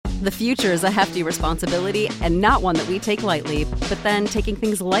The future is a hefty responsibility and not one that we take lightly, but then taking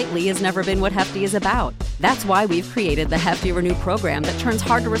things lightly has never been what Hefty is about. That's why we've created the Hefty Renew program that turns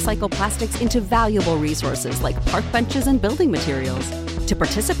hard-to-recycle plastics into valuable resources like park benches and building materials. To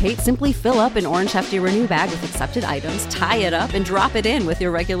participate, simply fill up an orange Hefty Renew bag with accepted items, tie it up, and drop it in with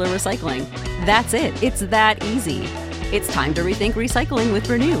your regular recycling. That's it. It's that easy. It's time to rethink recycling with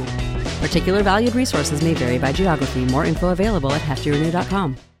Renew. Particular valued resources may vary by geography. More info available at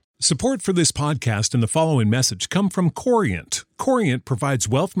heftyrenew.com. Support for this podcast and the following message come from Corient. Corient provides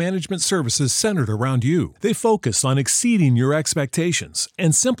wealth management services centered around you. They focus on exceeding your expectations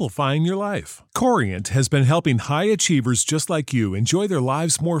and simplifying your life. Corient has been helping high achievers just like you enjoy their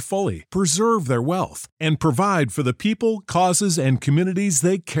lives more fully, preserve their wealth, and provide for the people, causes, and communities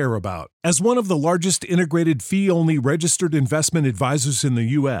they care about. As one of the largest integrated fee-only registered investment advisors in the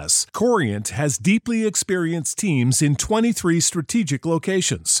U.S., Corient has deeply experienced teams in 23 strategic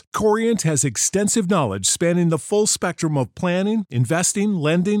locations. Corient has extensive knowledge spanning the full spectrum of planning, investing,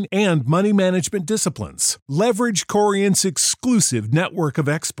 lending, and money management disciplines. Leverage Corient's exclusive network of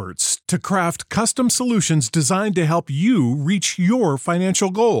experts to craft custom solutions designed to help you reach your financial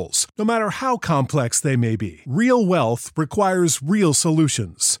goals, no matter how complex they may be. Real wealth requires real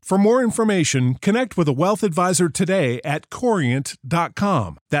solutions. For more information, connect with a wealth advisor today at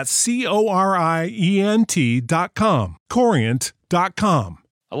Corient.com. That's Corient.com. Corient.com.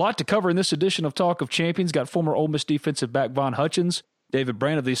 A lot to cover in this edition of Talk of Champions. Got former Ole Miss defensive back Hutchins, David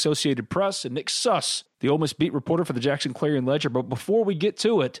Brand of the Associated Press, and Nick Suss, the Ole Miss beat reporter for the Jackson Clarion Ledger. But before we get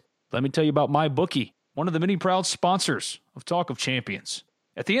to it, let me tell you about MyBookie, one of the many proud sponsors of Talk of Champions.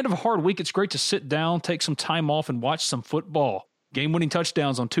 At the end of a hard week, it's great to sit down, take some time off, and watch some football. Game-winning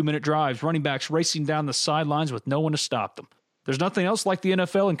touchdowns on 2-minute drives, running backs racing down the sidelines with no one to stop them. There's nothing else like the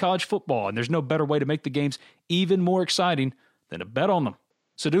NFL and college football, and there's no better way to make the games even more exciting than to bet on them.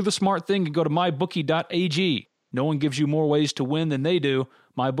 So do the smart thing and go to mybookie.ag. No one gives you more ways to win than they do.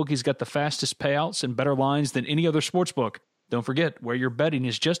 MyBookie's got the fastest payouts and better lines than any other sportsbook. Don't forget, where you're betting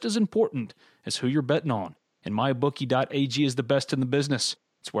is just as important as who you're betting on. And mybookie.ag is the best in the business.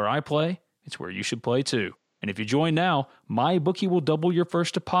 It's where I play. It's where you should play too. And if you join now, MyBookie will double your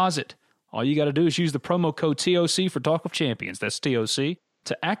first deposit. All you got to do is use the promo code TOC for Talk of Champions. That's TOC.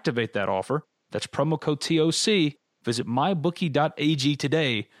 To activate that offer, that's promo code TOC. Visit mybookie.ag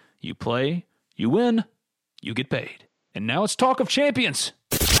today. You play, you win, you get paid. And now it's Talk of Champions.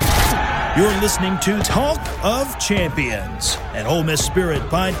 You're listening to Talk of Champions, an Ole Miss Spirit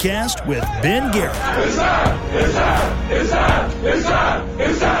podcast with Ben Garrett. It's time! It's time! It's time! It's time!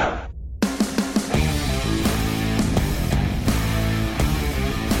 It's time!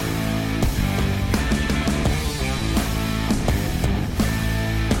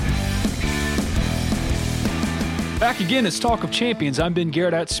 Back again, it's Talk of Champions. I'm Ben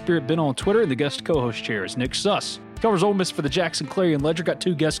Garrett at Spirit Ben on Twitter, and the guest co-host chair is Nick Suss. Covers Ole Miss for the Jackson Clarion Ledger. Got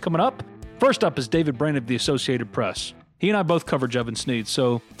two guests coming up. First up is David Brand of the Associated Press. He and I both covered Jevin Sneed,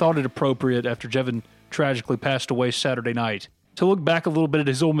 so thought it appropriate after Jevin tragically passed away Saturday night to look back a little bit at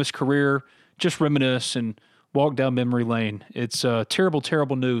his Ole Miss career, just reminisce and walk down memory lane. It's terrible,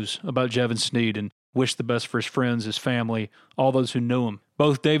 terrible news about Jevin Sneed, and wish the best for his friends, his family, all those who knew him.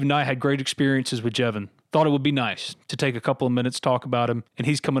 Both Dave and I had great experiences with Jevin. Thought it would be nice to take a couple of minutes, talk about him, and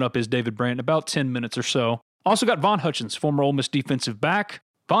he's coming up as David Brand in about 10 minutes or so. Also got Hutchins, former Ole Miss defensive back.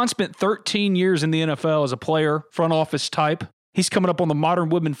 Von spent 13 years in the NFL as a player, front office type. He's coming up on the Modern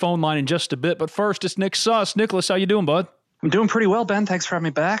Woodman phone line in just a bit, but first it's Nick Suss. Nicholas, how you doing, bud? I'm doing pretty well, Ben. Thanks for having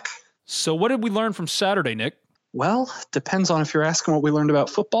me back. So what did we learn from Saturday, Nick? Well, depends on if you're asking what we learned about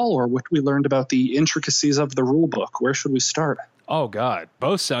football or what we learned about the intricacies of the rule book. Where should we start? Oh, God.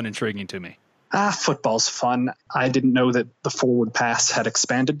 Both sound intriguing to me. Football's fun. I didn't know that the forward pass had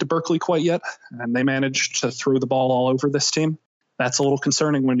expanded to Berkeley quite yet, and they managed to throw the ball all over this team. That's a little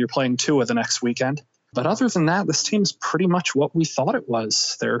concerning when you're playing Tua the next weekend. But other than that, this team's pretty much what we thought it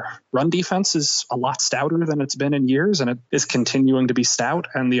was. Their run defense is a lot stouter than it's been in years, and it is continuing to be stout,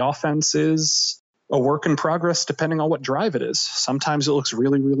 and the offense is a work in progress depending on what drive it is. Sometimes it looks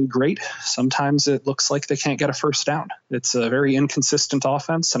really, really great. Sometimes it looks like they can't get a first down. It's a very inconsistent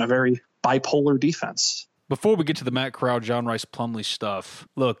offense and a very bipolar defense. Before we get to the Matt Corral, John Rice Plumlee stuff,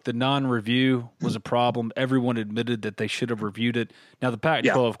 look, the non-review was a problem. Everyone admitted that they should have reviewed it. Now, the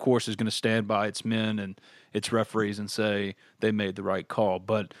Pac-12, of course, is going to stand by its men and its referees and say they made the right call.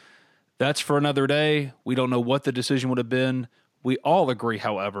 But that's for another day. We don't know what the decision would have been. We all agree,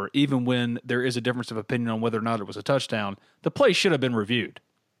 however, even when there is a difference of opinion on whether or not it was a touchdown, the play should have been reviewed.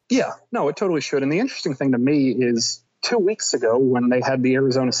 Yeah, no, it totally should. And the interesting thing to me is 2 weeks ago when they had the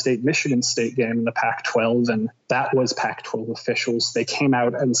Arizona State-Michigan State game in the Pac-12, and that was Pac-12 officials. They came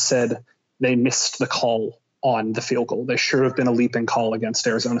out and said they missed the call on the field goal. There should have been a leaping call against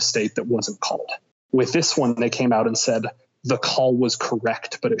Arizona State that wasn't called. With this one, they came out and said the call was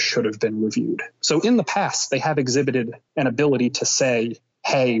correct, but it should have been reviewed. So in the past, they have exhibited an ability to say,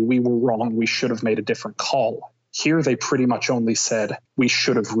 hey, we were wrong, we should have made a different call. Here, they pretty much only said we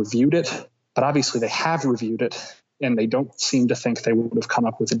should have reviewed it, but obviously they have reviewed it, and they don't seem to think they would have come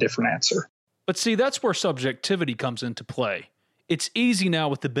up with a different answer. But see, that's where subjectivity comes into play. It's easy now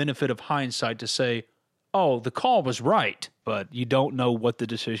with the benefit of hindsight to say, oh, the call was right, but you don't know what the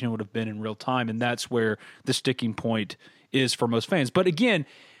decision would have been in real time, and that's where the sticking point is for most fans. But again,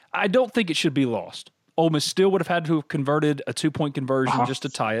 I don't think it should be lost. Ole Miss still would have had to have converted a 2-point conversion just to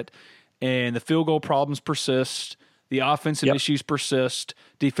tie it, and the field goal problems persist. The offensive issues persist.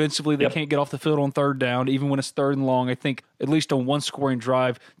 Defensively, they can't get off the field on third down, even when it's 3rd and long. I think at least on one scoring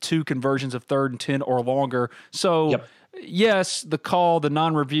drive, 2 conversions of 3rd and 10 or longer. So, yes, the call, the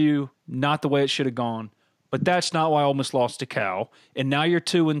non-review, not the way it should have gone. But that's not why Ole Miss lost to Cal. And now you're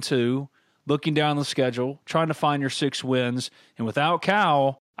 2-2, looking down the schedule, trying to find your 6 wins. And without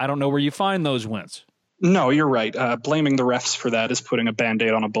Cal, I don't know where you find those wins. No, you're right. Blaming the refs for that is putting a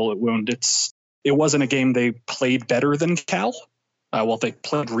Band-Aid on a bullet wound. It wasn't a game they played better than Cal. They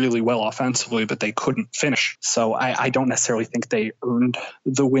played really well offensively, but they couldn't finish. So I don't necessarily think they earned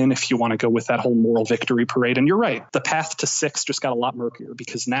the win if you want to go with that whole moral victory parade. And you're right. The path to 6 just got a lot murkier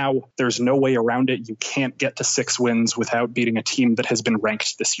because now there's no way around it. You can't get to 6 wins without beating a team that has been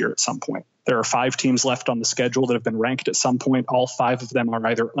ranked this year at some point. There are 5 teams left on the schedule that have been ranked at some point. All 5 of them are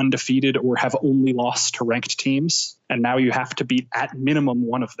either undefeated or have only lost to ranked teams. And now you have to beat at minimum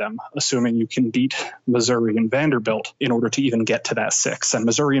one of them, assuming you can beat Missouri and Vanderbilt in order to even get to that 6. And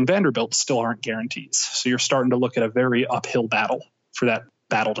Missouri and Vanderbilt still aren't guarantees. So you're starting to look at a very uphill battle for that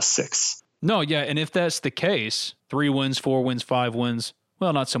battle to 6. No, yeah, and if that's the case, 3 wins, 4 wins, 5 wins,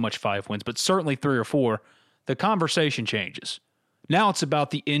 well, not so much 5 wins, but certainly 3 or 4, the conversation changes. Now it's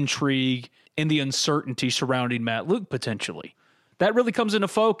about the intrigue and the uncertainty surrounding Matt Luke potentially. That really comes into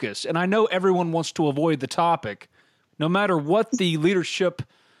focus, and I know everyone wants to avoid the topic. No matter what the leadership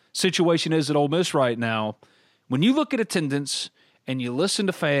situation is at Ole Miss right now, when you look at attendance and you listen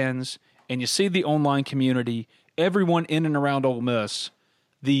to fans and you see the online community, everyone in and around Ole Miss,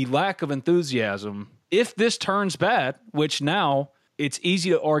 the lack of enthusiasm, if this turns bad, which now it's easy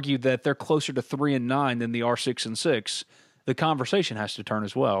to argue that they're closer to 3-9 than they are 6-6, the conversation has to turn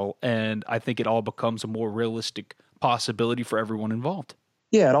as well, and I think it all becomes a more realistic possibility for everyone involved.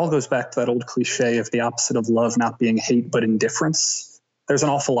 Yeah, it all goes back to that old cliche of the opposite of love not being hate but indifference. There's an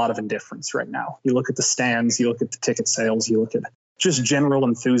awful lot of indifference right now. You look at the stands, you look at the ticket sales, you look at just general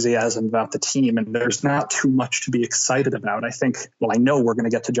enthusiasm about the team, and there's not too much to be excited about. I know we're going to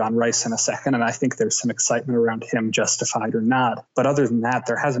get to John Rice in a second, and I think there's some excitement around him, justified or not. But other than that,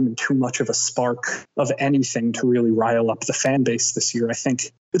 there hasn't been too much of a spark of anything to really rile up the fan base this year. I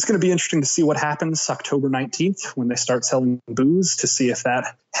think it's going to be interesting to see what happens October 19th when they start selling booze, to see if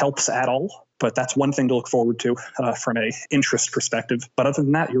that helps at all. But that's one thing to look forward to from a interest perspective. But other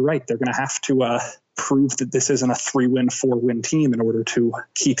than that, you're right. They're going to have to prove that this isn't a 3-win, 4-win team in order to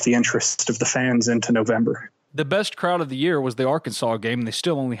keep the interest of the fans into November. The best crowd of the year was the Arkansas game, and they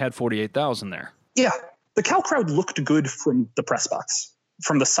still only had 48,000 there. Yeah, the Cal crowd looked good from the press box.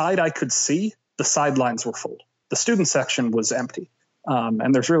 From the side I could see, the sidelines were full. The student section was empty.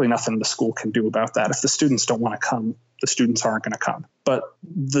 And there's really nothing the school can do about that. If the students don't want to come, the students aren't going to come. But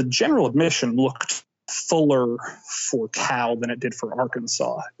the general admission looked fuller for Cal than it did for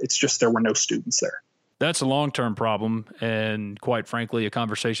Arkansas. It's just there were no students there. That's a long-term problem, and quite frankly, a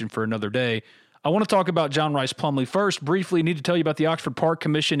conversation for another day. I want to talk about John Rice Plumlee. First, briefly, need to tell you about the Oxford Park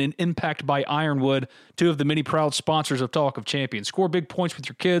Commission and Impact by Ironwood, 2 of the many proud sponsors of Talk of Champions. Score big points with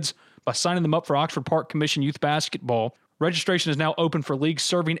your kids by signing them up for Oxford Park Commission Youth Basketball. Registration is now open for leagues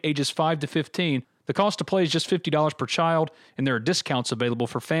serving ages 5 to 15. The cost to play is just $50 per child, and there are discounts available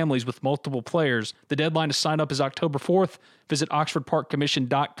for families with multiple players. The deadline to sign up is October 4th. Visit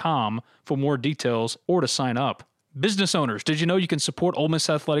oxfordparkcommission.com for more details or to sign up. Business owners, did you know you can support Ole Miss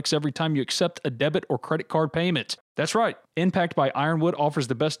Athletics every time you accept a debit or credit card payment? That's right. Impact by Ironwood offers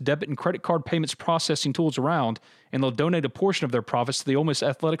the best debit and credit card payments processing tools around, and they'll donate a portion of their profits to the Ole Miss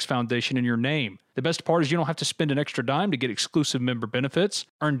Athletics Foundation in your name. The best part is you don't have to spend an extra dime to get exclusive member benefits,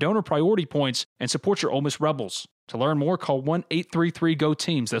 earn donor priority points, and support your Ole Miss Rebels. To learn more, call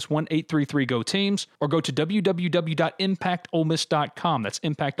 1-833-GO-TEAMS. That's 1-833-GO-TEAMS, or go to www.impactolemiss.com. That's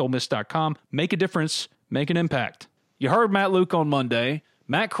impactolemiss.com. Make a difference. Make an impact. You heard Matt Luke on Monday.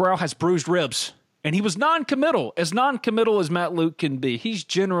 Matt Corral has bruised ribs. And he was non-committal as Matt Luke can be. He's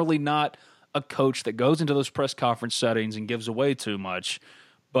generally not a coach that goes into those press conference settings and gives away too much.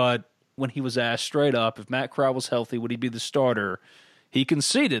 But when he was asked straight up if Matt Corral was healthy, would he be the starter, he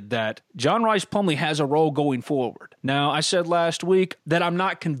conceded that John Rhys Plumlee has a role going forward. Now, I said last week that I'm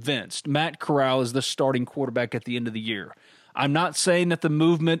not convinced Matt Corral is the starting quarterback at the end of the year. I'm not saying that the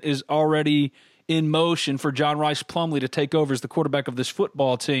movement is already in motion for John Rhys Plumlee to take over as the quarterback of this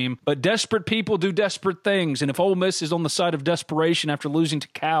football team, but desperate people do desperate things, and if Ole Miss is on the side of desperation after losing to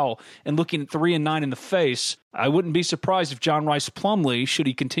Cal and looking at 3-9 in the face, I wouldn't be surprised if John Rhys Plumlee, should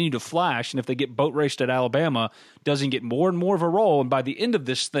he continue to flash, and if they get boat raced at Alabama, doesn't get more and more of a role, and by the end of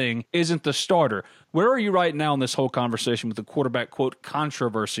this thing, isn't the starter. Where are you right now in this whole conversation with the quarterback, quote,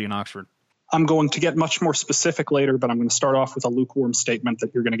 controversy in Oxford? I'm going to get much more specific later, but I'm going to start off with a lukewarm statement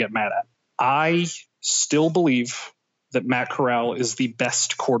that you're going to get mad at. I still believe that Matt Corral is the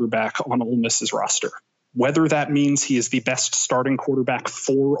best quarterback on Ole Miss's roster. Whether that means he is the best starting quarterback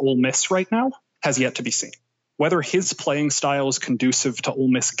for Ole Miss right now has yet to be seen. Whether his playing style is conducive to Ole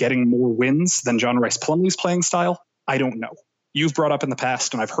Miss getting more wins than John Rhys Plumlee's playing style, I don't know. You've brought up in the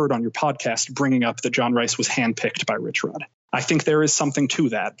past, and I've heard on your podcast, bringing up that John Rhys was handpicked by Rich Rod. I think there is something to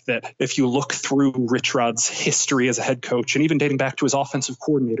that if you look through Rich Rod's history as a head coach, and even dating back to his offensive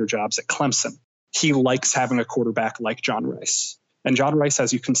coordinator jobs at Clemson, he likes having a quarterback like John Rhys. And John Rhys,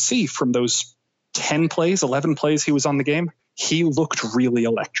 as you can see from those 10 plays, 11 plays he was on the game, he looked really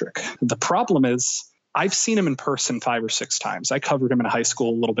electric. The problem is, I've seen him in person 5 or 6 times. I covered him in high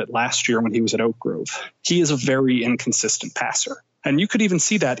school a little bit last year when he was at Oak Grove. He is a very inconsistent passer. And you could even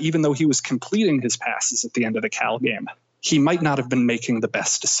see that even though he was completing his passes at the end of the Cal game. He might not have been making the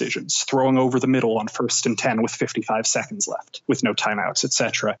best decisions, throwing over the middle on 1st and 10 with 55 seconds left, with no timeouts,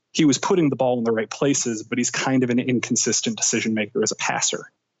 etc. He was putting the ball in the right places, but he's kind of an inconsistent decision maker as a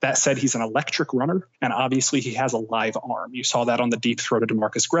passer. That said, he's an electric runner, and obviously he has a live arm. You saw that on the deep throw to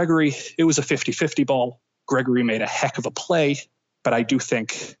DeMarcus Gregory. It was a 50-50 ball. Gregory made a heck of a play, but I do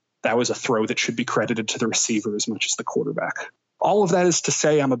think that was a throw that should be credited to the receiver as much as the quarterback. All of that is to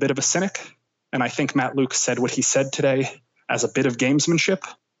say I'm a bit of a cynic. And I think Matt Luke said what he said today as a bit of gamesmanship.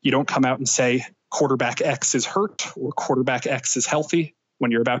 You don't come out and say quarterback X is hurt or quarterback X is healthy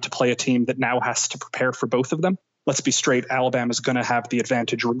when you're about to play a team that now has to prepare for both of them. Let's be straight, Alabama's going to have the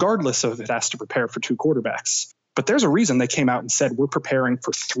advantage regardless of if it has to prepare for 2 quarterbacks. But there's a reason they came out and said we're preparing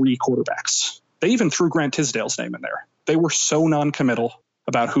for 3 quarterbacks. They even threw Grant Tisdale's name in there. They were so non-committal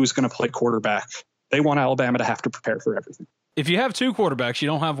about who's going to play quarterback. They want Alabama to have to prepare for everything. If you have 2 quarterbacks, you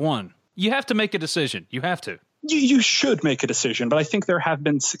don't have one. You have to make a decision. You have to. You should make a decision, but I think there have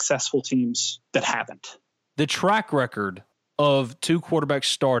been successful teams that haven't. The track record of 2 quarterbacks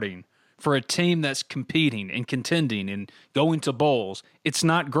starting for a team that's competing and contending and going to bowls, it's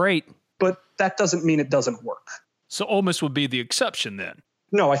not great. But that doesn't mean it doesn't work. So Ole Miss would be the exception then?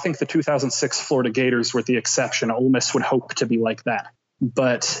 No, I think the 2006 Florida Gators were the exception. Ole Miss would hope to be like that.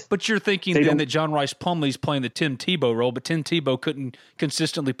 But you're thinking then that John Rhys Plumlee's playing the Tim Tebow role, but Tim Tebow couldn't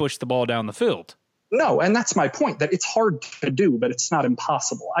consistently push the ball down the field. No, and that's my point, that it's hard to do, but it's not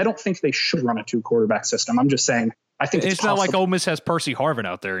impossible. I don't think they should run a 2-quarterback system. I'm just saying I think it's not like Ole Miss has Percy Harvin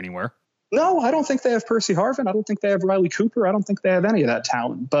out there anywhere. No, I don't think they have Percy Harvin. I don't think they have Riley Cooper. I don't think they have any of that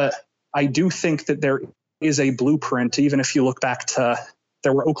talent. But I do think that there is a blueprint, even if you look back to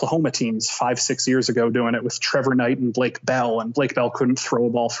there were Oklahoma teams 5-6 years ago doing it with Trevor Knight and Blake Bell, and Blake Bell couldn't throw a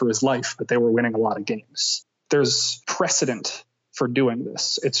ball for his life, but they were winning a lot of games. There's precedent for doing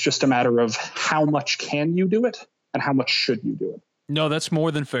this. It's just a matter of how much can you do it and how much should you do it. No, that's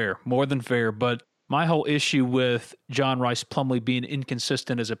more than fair, But my whole issue with John Rhys Plumlee being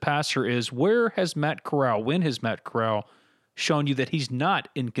inconsistent as a passer is when has Matt Corral shown you that he's not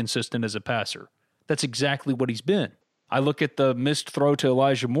inconsistent as a passer? That's exactly what he's been. I look at the missed throw to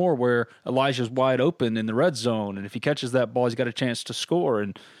Elijah Moore where Elijah's wide open in the red zone, and if he catches that ball, he's got a chance to score,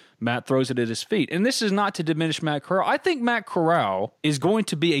 and Matt throws it at his feet. And this is not to diminish Matt Corral. I think Matt Corral is going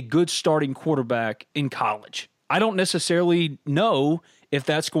to be a good starting quarterback in college. I don't necessarily know if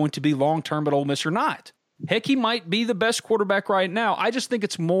that's going to be long-term at Ole Miss or not. Heck, he might be the best quarterback right now. I just think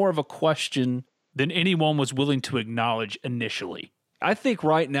it's more of a question than anyone was willing to acknowledge initially. I think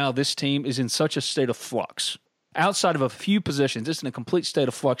right now this team is in such a state of flux. Outside of a few positions, it's in a complete state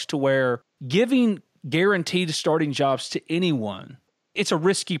of flux to where giving guaranteed starting jobs to anyone, it's a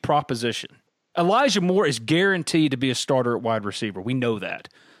risky proposition. Elijah Moore is guaranteed to be a starter at wide receiver. We know that.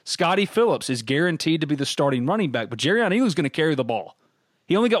 Scotty Phillips is guaranteed to be the starting running back, but Jerrion Ealy's going to carry the ball.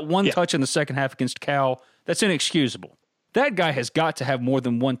 He only got 1 touch in the second half against Cal. That's inexcusable. That guy has got to have more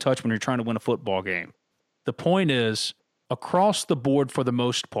than 1 touch when you're trying to win a football game. The point is, across the board for the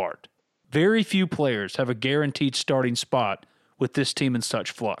most part, Very few players have a guaranteed starting spot with this team in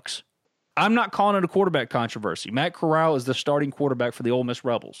such flux. I'm not calling it a quarterback controversy. Matt Corral is the starting quarterback for the Ole Miss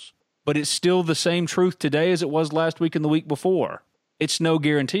Rebels. But it's still the same truth today as it was last week and the week before. It's no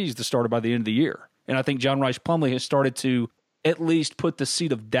guarantees the starter by the end of the year. And I think John Rice Plumlee has started to at least put the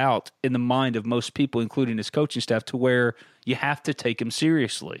seed of doubt in the mind of most people, including his coaching staff, to where you have to take him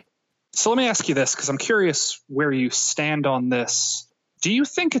seriously. So let me ask you this, because I'm curious where you stand on this. Do you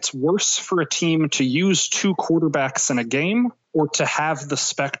think it's worse for a team to use two quarterbacks in a game or to have the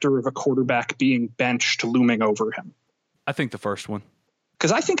specter of a quarterback being benched looming over him? I think the first one.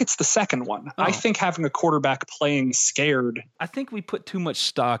 Because I think it's the second one. Oh. I think having a quarterback playing scared. I think we put too much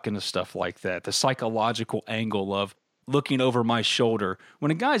stock into stuff like that. The psychological angle of looking over my shoulder.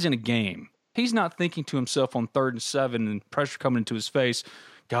 When a guy's in a game, he's not thinking to himself on 3rd and 7 and pressure coming into his face,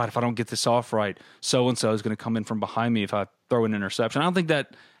 God, if I don't get this off right, so-and-so is going to come in from behind me if I throw an interception. I don't think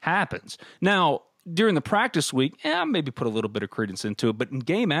that happens. Now, during the practice week, maybe put a little bit of credence into it, but in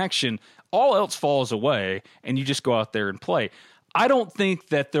game action, all else falls away, and you just go out there and play. I don't think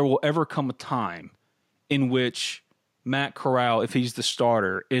that there will ever come a time in which Matt Corral, if he's the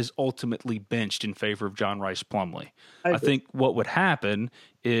starter, is ultimately benched in favor of John Rice Plumlee. I think what would happen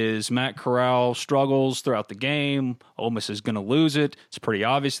is Matt Corral struggles throughout the game. Ole Miss is going to lose it. It's pretty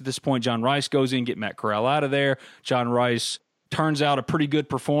obvious at this point. John Rice goes in, get Matt Corral out of there. John Rice turns out a pretty good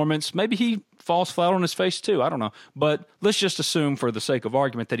performance. Maybe he falls flat on his face too. I don't know. But let's just assume for the sake of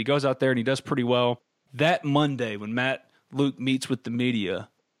argument that he goes out there and he does pretty well. That Monday when Matt Luke meets with the media,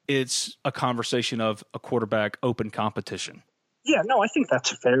 it's a conversation of a quarterback open competition. Yeah, no, I think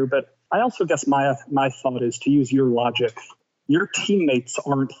that's fair. But I also guess my thought is, to use your logic, your teammates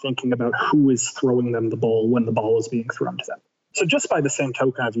aren't thinking about who is throwing them the ball when the ball is being thrown to them. So just by the same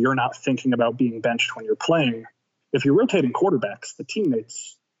token of you're not thinking about being benched when you're playing, if you're rotating quarterbacks, the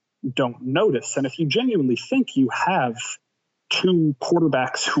teammates don't notice. And if you genuinely think you have two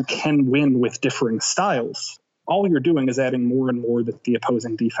quarterbacks who can win with differing styles, all you're doing is adding more and more that the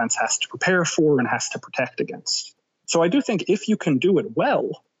opposing defense has to prepare for and has to protect against. So I do think if you can do it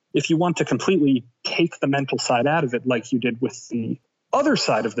well, if you want to completely take the mental side out of it like you did with the other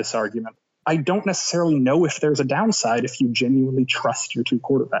side of this argument, I don't necessarily know if there's a downside if you genuinely trust your two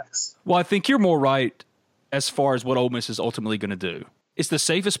quarterbacks. Well, I think you're more right as far as what Ole Miss is ultimately going to do. It's the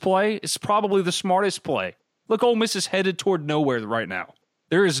safest play. It's probably the smartest play. Look, Ole Miss is headed toward nowhere right now.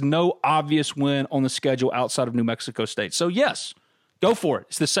 There is no obvious win on the schedule outside of New Mexico State. So, yes, go for it.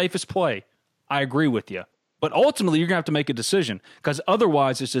 It's the safest play. I agree with you. But ultimately, you're going to have to make a decision, because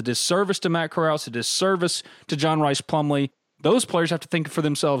otherwise it's a disservice to Matt Corral, it's a disservice to John Rice Plumlee. Those players have to think for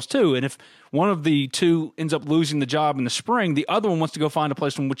themselves, too. And if one of the two ends up losing the job in the spring, the other one wants to go find a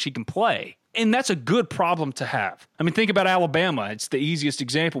place in which he can play. And that's a good problem to have. I mean, think about Alabama. It's the easiest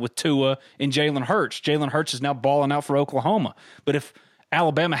example with Tua and Jalen Hurts. Jalen Hurts is now balling out for Oklahoma. But if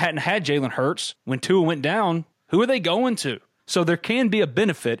Alabama hadn't had Jalen Hurts, when Tua went down, who are they going to? So there can be a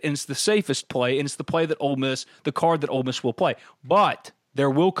benefit, and it's the safest play, and it's the play that Ole Miss, the card that Ole Miss will play. But there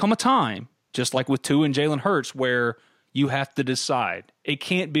will come a time, just like with Tua and Jalen Hurts, where you have to decide. It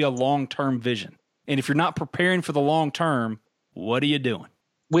can't be a long-term vision. And if you're not preparing for the long term, what are you doing?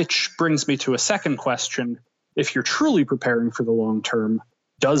 Which brings me to a second question. If you're truly preparing for the long term,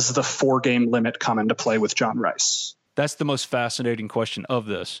 does the 4-game limit come into play with John Rice? That's the most fascinating question of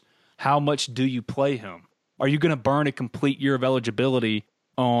this. How much do you play him? Are you going to burn a complete year of eligibility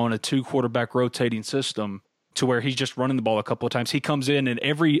on a 2-quarterback rotating system to where he's just running the ball a couple of times? He comes in and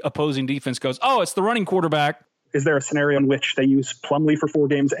every opposing defense goes, oh, it's the running quarterback. Is there a scenario in which they use Plumlee for 4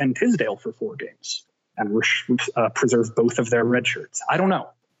 games and Tisdale for 4 games and preserve both of their red shirts? I don't know.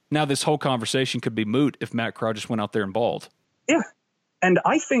 Now this whole conversation could be moot if Matt Corral just went out there and balled. Yeah. And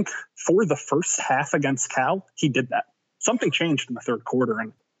I think for the first half against Cal, he did that. Something changed in the third quarter,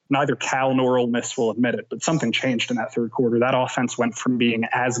 and neither Cal nor Ole Miss will admit it, but something changed in that third quarter. That offense went from being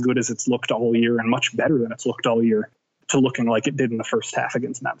as good as it's looked all year and much better than it's looked all year to looking like it did in the first half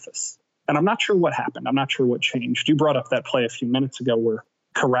against Memphis. And I'm not sure what happened. I'm not sure what changed. You brought up that play a few minutes ago where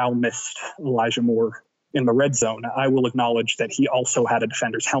Corral missed Elijah Moore in the red zone. I will acknowledge that he also had a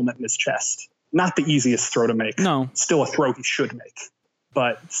defender's helmet in his chest. Not the easiest throw to make. No. Still a throw he should make.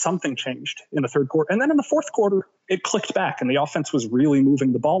 But something changed in the third quarter. And then in the fourth quarter, it clicked back and the offense was really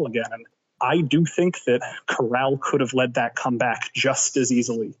moving the ball again. And I do think that Corral could have led that comeback just as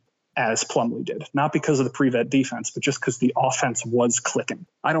easily as Plumlee did. Not because of the pre-vet defense, but just because the offense was clicking.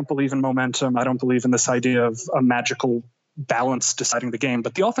 I don't believe in momentum. I don't believe in this idea of a magical balance deciding the game.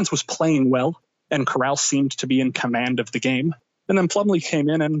 But the offense was playing well, and Corral seemed to be in command of the game. And then Plumlee came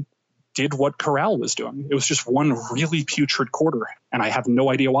in and did what Corral was doing. It was just one really putrid quarter, and I have no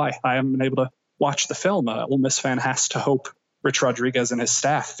idea why. I haven't been able to watch the film. Ole Miss fan has to hope Rich Rodriguez and his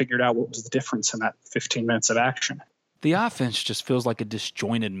staff figured out what was the difference in that 15 minutes of action. The offense just feels like a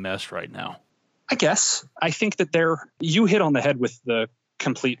disjointed mess right now. I guess. I think that you hit on the head with the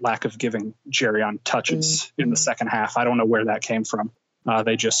complete lack of giving Jerrion touches in the second half. I don't know where that came from.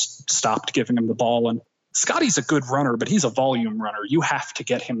 They just stopped giving him the ball. And Scotty's a good runner, but he's a volume runner. You have to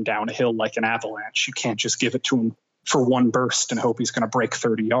get him down a hill like an avalanche. You can't just give it to him for one burst and hope he's going to break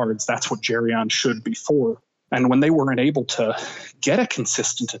 30 yards. That's what Jerrion should be for. And when they weren't able to get a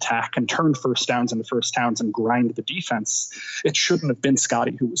consistent attack and turn first downs into first downs and grind the defense, it shouldn't have been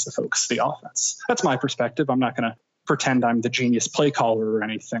Scotty who was the focus of the offense. That's my perspective. I'm not going to pretend I'm the genius play caller or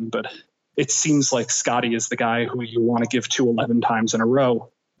anything, but it seems like Scotty is the guy who you want to give to 11 times in a row.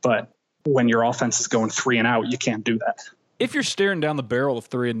 But when your offense is going 3 and out, you can't do that. If you're staring down the barrel of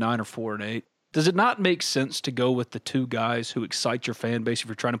 3 and 9 or 4 and 8, does it not make sense to go with the two guys who excite your fan base if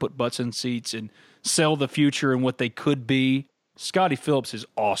you're trying to put butts in seats and sell the future and what they could be? Scotty Phillips is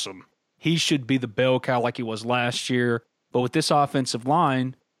awesome. He should be the bell cow like he was last year. But with this offensive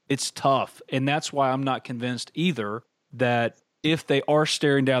line, it's tough. And that's why I'm not convinced either that if they are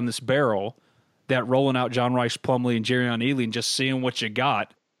staring down this barrel, that rolling out John Rice Plumlee and Jerrion Ealy and just seeing what you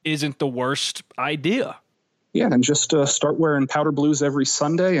got isn't the worst idea. Yeah, and just start wearing powder blues every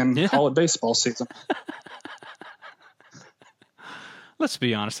Sunday and call it baseball season. Let's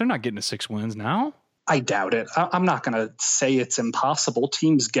be honest, they're not getting to 6 wins now. I doubt it. I'm not going to say it's impossible.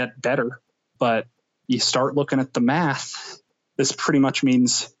 Teams get better, but you start looking at the math. This pretty much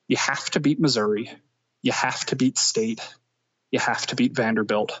means you have to beat Missouri. You have to beat State. You have to beat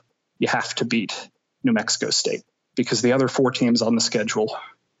Vanderbilt. You have to beat New Mexico State, because the other 4 teams on the schedule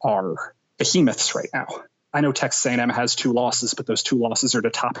are behemoths right now. I know Texas A&M has 2 losses, but those 2 losses are to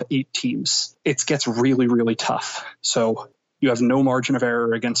top 8 teams. It gets really, really tough. So you have no margin of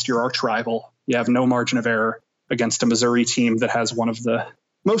error against your arch rival. You have no margin of error against a Missouri team that has one of the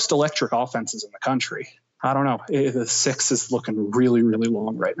most electric offenses in the country. I don't know. The 6 is looking really, really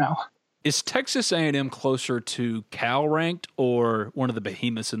long right now. Is Texas A&M closer to Cal ranked or one of the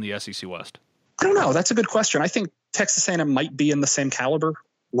behemoths in the SEC West? I don't know. That's a good question. I think Texas A&M might be in the same caliber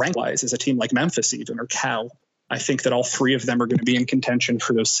rank-wise as a team like Memphis even, or Cal. I think that all 3 of them are going to be in contention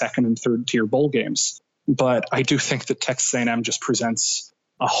for those 2nd and 3rd tier bowl games. But I do think that Texas A&M just presents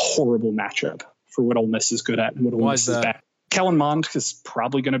a horrible matchup for what Ole Miss is good at and what Ole Miss is bad. Kellen Mond is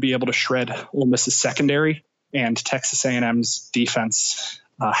probably going to be able to shred Ole Miss's secondary, and Texas A&M's defense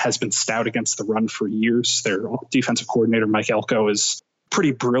has been stout against the run for years. Their defensive coordinator, Mike Elko, is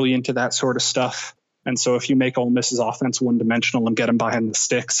pretty brilliant at that sort of stuff. And so if you make Ole Miss's offense one-dimensional and get them behind the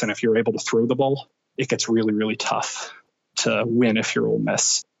sticks, and if you're able to throw the ball, it gets really, really tough to win if you're Ole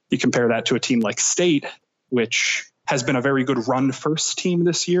Miss. You compare that to a team like State, which has been a very good run-first team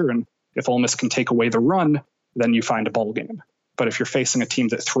this year, and if Ole Miss can take away the run, then you find a bowl game. But if you're facing a team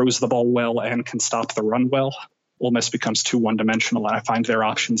that throws the ball well and can stop the run well, Ole Miss becomes too one-dimensional, and I find their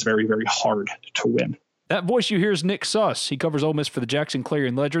options very, very hard to win. That voice you hear is Nick Suss. He covers Ole Miss for the Jackson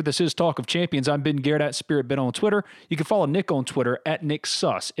Clarion Ledger. This is Talk of Champions. I'm Ben Garrett at Spirit Ben on Twitter. You can follow Nick on Twitter at Nick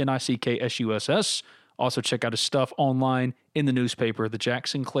Suss, NickSuss. Also check out his stuff online in the newspaper, the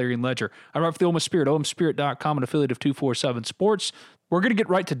Jackson Clarion Ledger. I write for the Ole Miss Spirit, OleMissSpirit.com, an affiliate of 247 Sports. We're going to get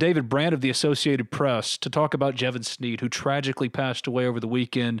right to David Brandt of the Associated Press to talk about Jevin Sneed, who tragically passed away over the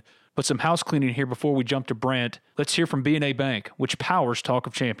weekend. But some house cleaning here before we jump to Brandt. Let's hear from B&A Bank, which powers Talk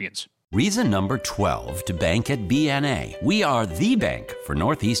of Champions. Reason number 12 to bank at B&A. We are the bank for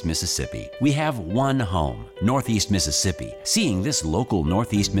Northeast Mississippi. We have one home, Northeast Mississippi. Seeing this local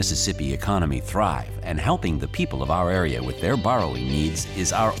Northeast Mississippi economy thrive and helping the people of our area with their borrowing needs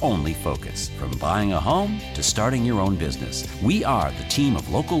is our only focus. From buying a home to starting your own business, we are the team of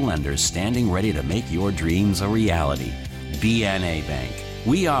local lenders standing ready to make your dreams a reality. B&A Bank.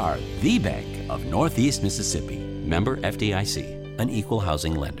 We are the bank of Northeast Mississippi. Member FDIC, an equal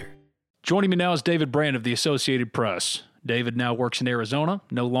housing lender. Joining me now is David Brandt of the Associated Press. David now works in Arizona,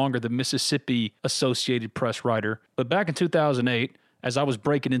 no longer the Mississippi Associated Press writer. But back in 2008, as I was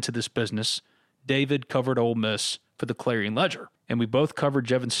breaking into this business, David covered Ole Miss for the Clarion Ledger. And we both covered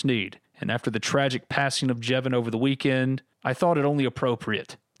Jevin Sneed. And after the tragic passing of Jevin over the weekend, I thought it only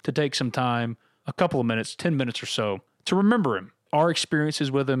appropriate to take some time, a couple of minutes, 10 minutes or so, to remember him, our experiences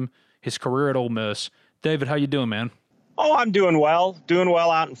with him, his career at Ole Miss. David, how you doing, man? Oh, I'm doing well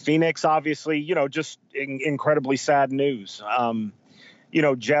out in Phoenix, obviously, just incredibly sad news.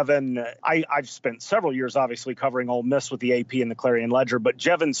 Jevin, I've spent several years obviously covering Ole Miss with the AP and the Clarion Ledger, but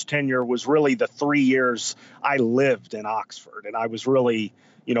Jevin's tenure was really the 3 years I lived in Oxford. And I was really,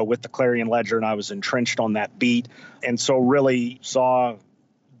 with the Clarion Ledger, and I was entrenched on that beat. And so really saw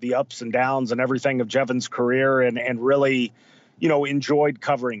the ups and downs and everything of Jevan's career and really, enjoyed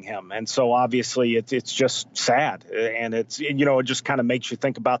covering him. And so obviously it's just sad. And it just kind of makes you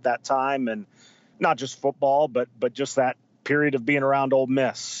think about that time, and not just football, but just that period of being around Ole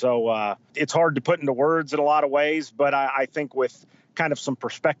Miss. So it's hard to put into words in a lot of ways, but I think with kind of some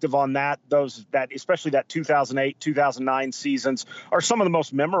perspective on that especially that 2008, 2009 seasons are some of the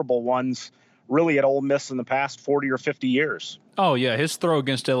most memorable ones really at Ole Miss in the past 40 or 50 years. Oh, yeah. His throw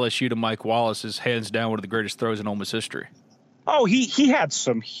against LSU to Mike Wallace is hands down one of the greatest throws in Ole Miss history. Oh, he had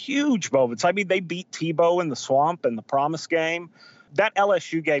some huge moments. I mean, they beat Tebow in the Swamp in the Promise game. That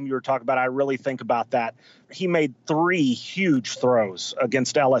LSU game you were talking about, I really think about that. He made 3 huge throws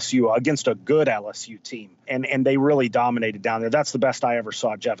against LSU, against a good LSU team, and they really dominated down there. That's the best I ever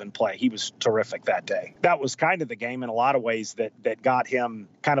saw Jevan play. He was terrific that day. That was kind of the game in a lot of ways that got him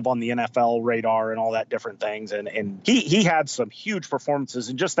kind of on the NFL radar and all that different things. And he had some huge performances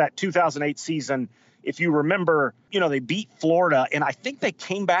in just that 2008 season. If you remember, they beat Florida, and I think they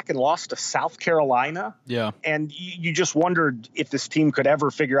came back and lost to South Carolina. Yeah. And you just wondered if this team could ever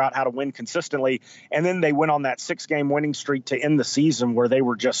figure out how to win consistently. And then they went on that 6-game winning streak to end the season where they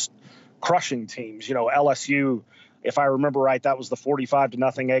were just crushing teams. LSU, if I remember right, that was the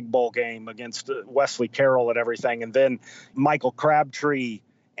 45-0 Egg Bowl game against Wesley Carroll and everything. And then Michael Crabtree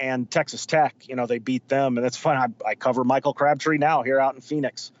and Texas Tech, they beat them. And that's fun. I cover Michael Crabtree now here out in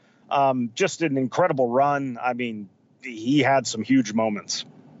Phoenix. Just an incredible run. I mean, he had some huge moments.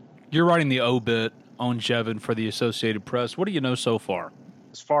 You're writing the obit on Jevan for the Associated Press. What do you know so far?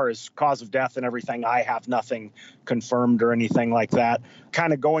 As far as cause of death and everything, I have nothing confirmed or anything like that.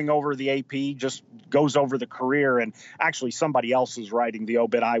 Kind of going over the AP just goes over the career, and actually somebody else is writing the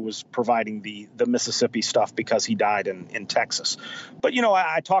obit. I was providing the Mississippi stuff because he died in Texas. But,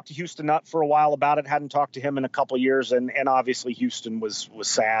 I talked to Houston Nutt for a while about it, hadn't talked to him in a couple of years, and obviously Houston was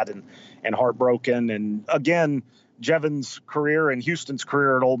sad and heartbroken. And again, Jevan's career and Houston's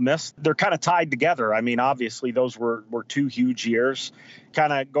career at Ole Miss, they're kind of tied together. I mean, obviously those were 2 huge years.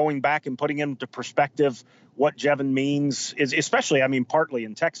 Kind of going back and putting into perspective what Jevan means is, especially, I mean, partly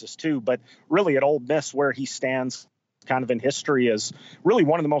in Texas too, but really at Ole Miss where he stands kind of in history as really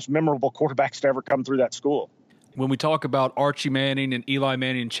one of the most memorable quarterbacks to ever come through that school. When we talk about Archie Manning and Eli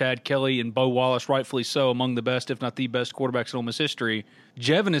Manning and Chad Kelly and Bo Wallace, rightfully so, among the best, if not the best quarterbacks in Ole Miss history,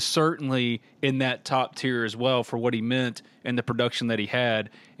 Jevan is certainly in that top tier as well for what he meant and the production that he had.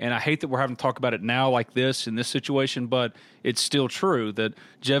 And I hate that we're having to talk about it now like this in this situation, but it's still true that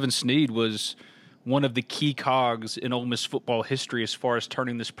Jevan Snead was one of the key cogs in Ole Miss football history as far as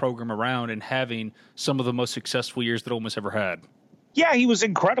turning this program around and having some of the most successful years that Ole Miss ever had. Yeah, he was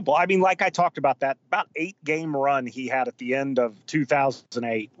incredible. I mean, like I talked about, that about 8-game run he had at the end of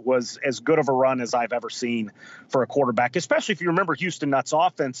 2008 was as good of a run as I've ever seen for a quarterback, especially if you remember Houston Nutt's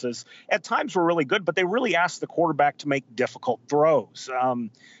offenses at times were really good, but they really asked the quarterback to make difficult throws.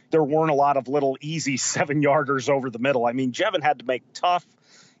 There weren't a lot of little easy 7-yarders over the middle. I mean, Jevan had to make tough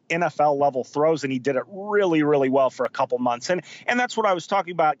NFL level throws, and he did it really, really well for a couple months. And that's what I was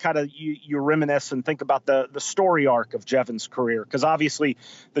talking about. Kind of you reminisce and think about the story arc of Jevan's career, because obviously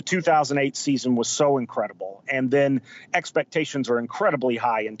the 2008 season was so incredible. And then expectations are incredibly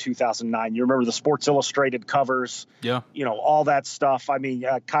high in 2009. You remember the Sports Illustrated covers, all that stuff. I mean,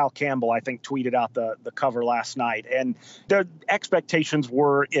 Kyle Campbell, I think, tweeted out the cover last night, and the expectations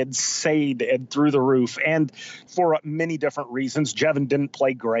were insane and through the roof. And for many different reasons, Jevan didn't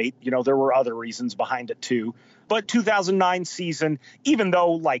play great. There were other reasons behind it too. But 2009 season, even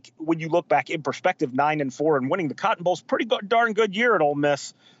though, like, when you look back in perspective, 9-4 and winning the Cotton Bowl is pretty darn good year at Ole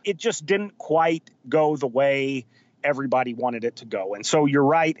Miss, it just didn't quite go the way everybody wanted it to go. And so you're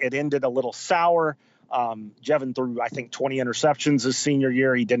right, it ended a little sour. Jevan threw, I think, 20 interceptions his senior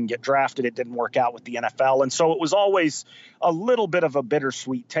year. He didn't get drafted. It didn't work out with the NFL. And so it was always a little bit of a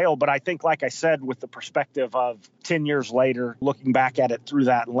bittersweet tale. But I think, like I said, with the perspective of 10 years later, looking back at it through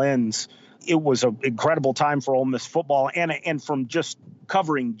that lens, it was an incredible time for Ole Miss football. And from just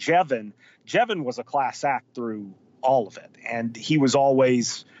covering Jevan was a class act through all of it. And he was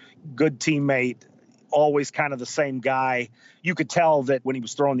always good teammate, always kind of the same guy. You could tell that when he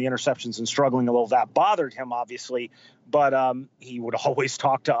was throwing the interceptions and struggling a little, that bothered him, obviously, but he would always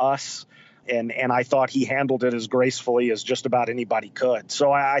talk to us. And I thought he handled it as gracefully as just about anybody could.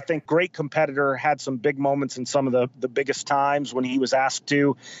 So I think great competitor, had some big moments in some of the biggest times when he was asked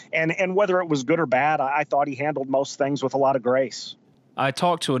to. And whether it was good or bad, I thought he handled most things with a lot of grace. I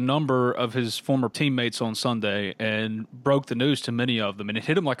talked to a number of his former teammates on Sunday and broke the news to many of them, and it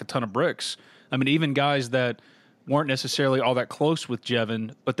hit him like a ton of bricks. I mean, even guys that weren't necessarily all that close with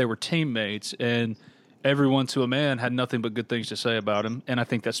Jevin, but they were teammates, and everyone to a man had nothing but good things to say about him, and I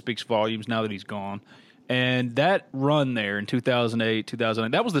think that speaks volumes now that he's gone. And that run there in 2008,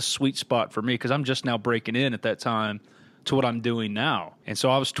 that was the sweet spot for me because I'm just now breaking in at that time to what I'm doing now. And so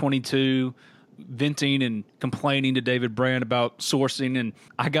I was 22, venting and complaining to David Brand about sourcing, and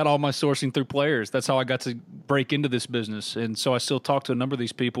I got all my sourcing through players. That's how I got to break into this business. And so I still talk to a number of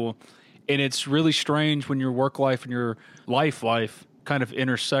these people, and it's really strange when your work life and your life kind of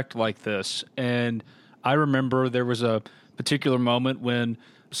intersect like this. And I remember there was a particular moment when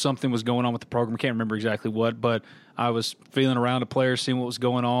something was going on with the program. I can't remember exactly what, but I was feeling around the players, seeing what was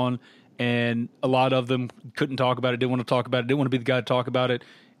going on, and a lot of them couldn't talk about it, didn't want to talk about it, didn't want to be the guy to talk about it.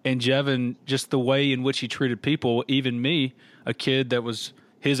 And Jevin, just the way in which he treated people, even me, a kid that was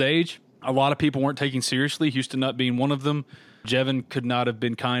his age, a lot of people weren't taking seriously, Houston not being one of them. Jevin could not have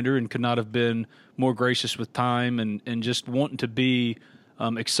been kinder and could not have been more gracious with time and just wanting to be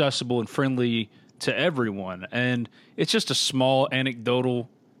accessible and friendly to everyone. And it's just a small anecdotal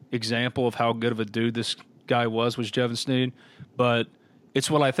example of how good of a dude this guy was Jevin Sneed, but it's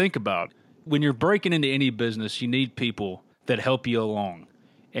what I think about. When you're breaking into any business, you need people that help you along.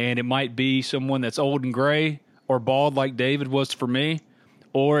 And it might be someone that's old and gray or bald like David was for me,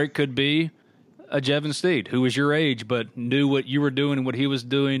 or it could be a Jevin Sneed who was your age but knew what you were doing and what he was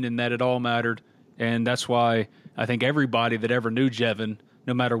doing and that it all mattered. And that's why I think everybody that ever knew Jevin,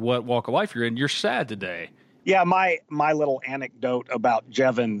 no matter what walk of life you're in, you're sad today. Yeah, my little anecdote about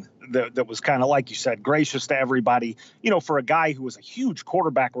Jevin that was kind of, like you said, gracious to everybody. You know, for a guy who was a huge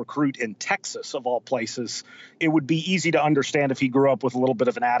quarterback recruit in Texas, of all places, it would be easy to understand if he grew up with a little bit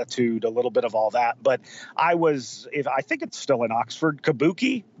of an attitude, a little bit of all that. But I think it's still in Oxford,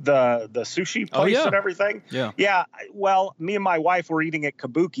 Kabuki, the sushi place and everything. Yeah. Yeah. Well, me and my wife were eating at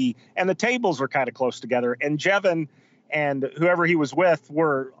Kabuki, and the tables were kind of close together. And Jevin and whoever he was with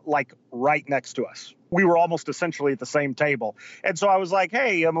were like right next to us. We were almost essentially at the same table. And so I was like,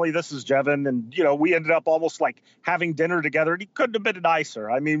 hey, Emily, this is Jevin. And, you know, we ended up almost like having dinner together. And he couldn't have been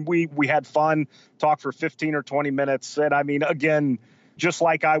nicer. I mean, we had fun, talked for 15 or 20 minutes. And I mean, again, just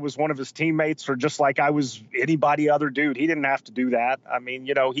like I was one of his teammates or just like I was anybody other dude, he didn't have to do that. I mean,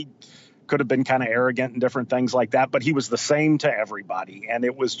 you know, he could have been kind of arrogant and different things like that, but he was the same to everybody. And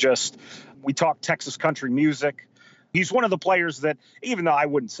it was just, we talked Texas country music. He's one of the players that, even though I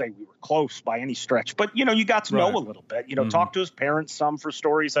wouldn't say we were close by any stretch, but, you know, you got to know a little bit, you know, talk to his parents some for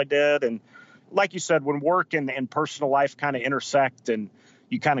stories I did. And like you said, when work and personal life kind of intersect and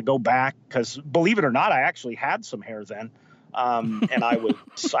you kind of go back, because believe it or not, I actually had some hair then. And I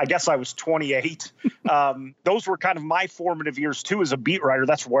guess I was 28. Those were kind of my formative years too, as a beat writer.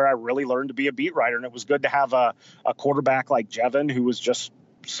 That's where I really learned to be a beat writer. And it was good to have a quarterback like Jevin, who was just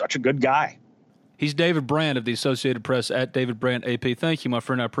such a good guy. He's David Brand of the Associated Press at David Brand AP. Thank you, my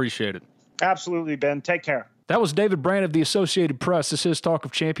friend. I appreciate it. Absolutely, Ben. Take care. That was David Brand of the Associated Press. This is Talk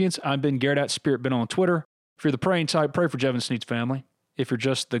of Champions. I'm Ben Garrett at Spirit Ben on Twitter. If you're the praying type, pray for Jevin Sneed's family. If you're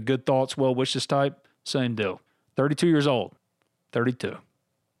just the good thoughts, well wishes type, same deal. 32 years old. 32.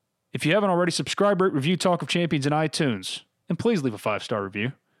 If you haven't already, subscribe, rate, review Talk of Champions in iTunes. And please leave a 5-star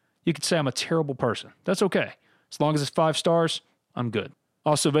review. You could say I'm a terrible person. That's okay. As long as it's 5 stars, I'm good.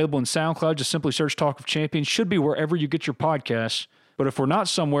 Also available in SoundCloud. Just simply search Talk of Champions. Should be wherever you get your podcasts. But if we're not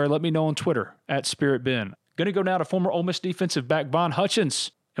somewhere, let me know on Twitter at Spirit Ben. Going to go now to former Ole Miss defensive back Von Hutchins.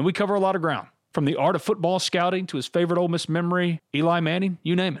 And we cover a lot of ground. From the art of football scouting to his favorite Ole Miss memory, Eli Manning,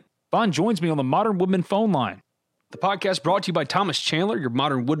 you name it. Von joins me on the Modern Woodman phone line. The podcast brought to you by Thomas Chandler, your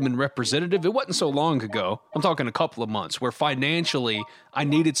Modern Woodman representative. It wasn't so long ago, I'm talking a couple of months, where financially I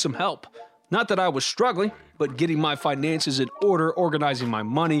needed some help. Not that I was struggling, but getting my finances in order, organizing my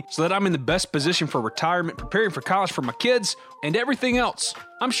money so that I'm in the best position for retirement, preparing for college for my kids, and everything else.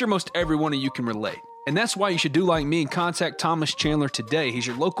 I'm sure most every one of you can relate. And that's why you should do like me and contact Thomas Chandler today. He's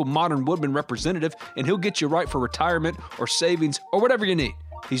your local Modern Woodman representative, and he'll get you right for retirement or savings or whatever you need.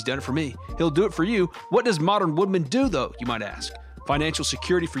 He's done it for me. He'll do it for you. What does Modern Woodman do, though, you might ask? Financial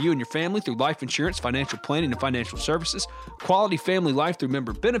security for you and your family through life insurance, financial planning, and financial services, quality family life through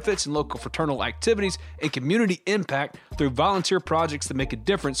member benefits and local fraternal activities, and community impact through volunteer projects that make a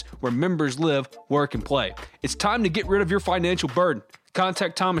difference where members live, work, and play. It's time to get rid of your financial burden.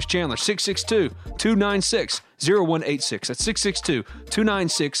 Contact Thomas Chandler, 662-296-0186. That's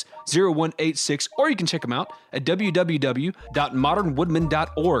 662-296-0186. Or you can check him out at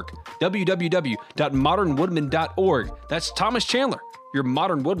www.modernwoodman.org. www.modernwoodman.org. That's Thomas Chandler, your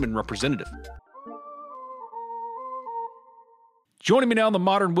Modern Woodman representative. Joining me now on the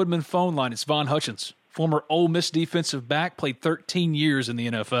Modern Woodman phone line is Von Hutchins, former Ole Miss defensive back, played 13 years in the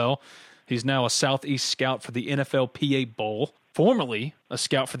NFL. He's now a Southeast scout for the NFLPA Bowl, formerly a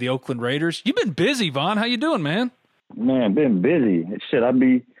scout for the Oakland Raiders. You've been busy, Von. How you doing, man? Man, been busy. Shit, I'd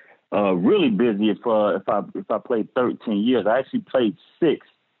be really busy if I played 13 years. I actually played 6.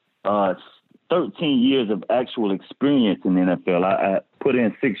 13 years of actual experience in the NFL. I put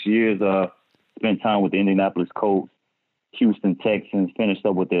in 6 years, spent time with the Indianapolis Colts, Houston Texans, finished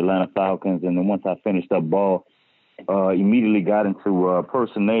up with the Atlanta Falcons, and then once I finished up ball, immediately got into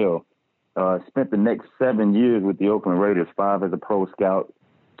personnel. Spent the next 7 years with the Oakland Raiders, 5 as a pro scout,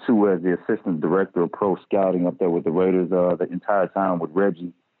 2 as the assistant director of pro scouting up there with the Raiders the entire time with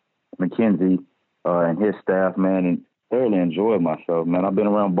Reggie McKenzie and his staff, man, and thoroughly enjoyed myself, man. I've been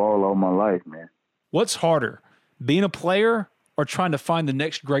around ball all my life, man. What's harder, being a player or trying to find the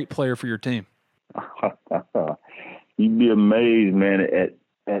next great player for your team? You'd be amazed, man,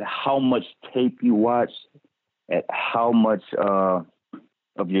 at how much tape you watch, at how much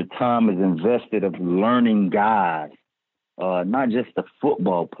of your time is invested of learning guys, not just a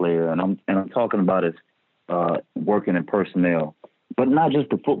football player, and I'm talking about as working in personnel, but not just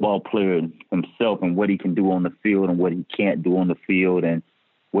the football player himself and what he can do on the field and what he can't do on the field and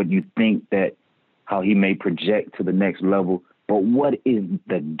what you think that how he may project to the next level. But what is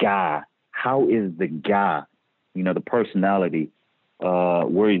the guy? How is the guy? You know, the personality,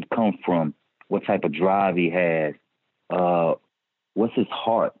 where he's come from, what type of drive he has, what's his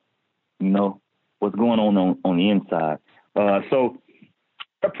heart, you know, what's going on the inside. So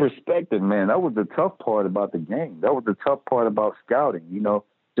that perspective, man, that was the tough part about the game. That was the tough part about scouting, you know,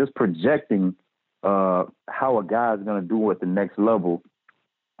 just projecting how a guy is going to do at the next level.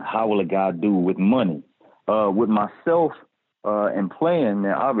 How will a guy do with money? With myself and playing,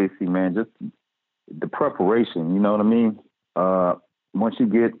 man, obviously, man, just the preparation, you know what I mean? Once you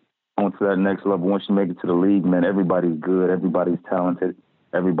get onto that next level, once you make it to the league, man, everybody's good, everybody's talented,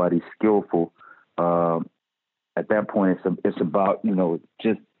 everybody's skillful. At that point, it's about, you know,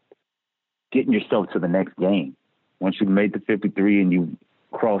 just getting yourself to the next game. Once you've made the 53 and you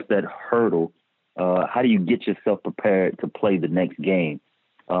cross that hurdle, how do you get yourself prepared to play the next game?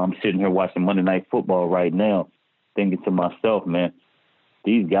 I'm sitting here watching Monday Night Football right now, thinking to myself, man,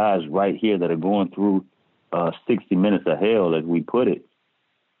 these guys right here that are going through 60 minutes of hell, as we put it,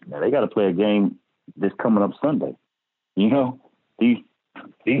 man, they got to play a game this coming up Sunday. You know, these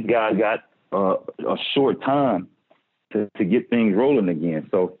guys got a short time to get things rolling again.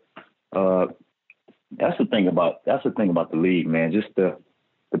 So that's the thing about the league, man. Just the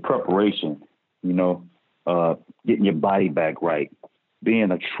preparation, you know, getting your body back right,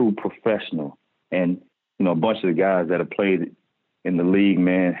 being a true professional, and you know, a bunch of the guys that have played in the league,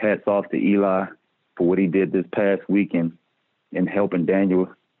 man. Hats off to Eli for what he did this past weekend in helping Daniel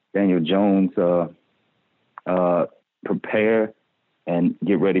Jones prepare and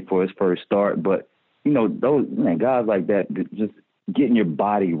get ready for his first start. But, you know, those guys like that, just getting your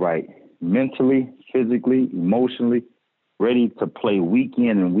body right, mentally, physically, emotionally, ready to play week in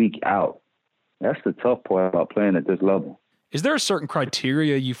and week out. That's the tough part about playing at this level. Is there a certain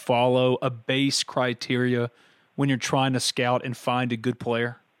criteria you follow, a base criteria, when you're trying to scout and find a good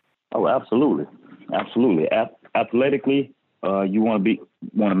player? Oh, absolutely. Absolutely. Athletically, you want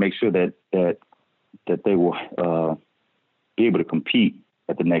to make sure that they will be able to compete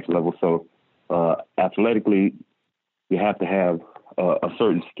at the next level. So athletically, you have to have a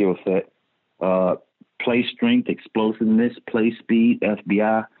certain skill set. Play strength, explosiveness, play speed,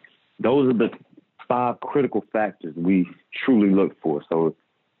 FBI. Those are the 5 critical factors we truly look for. So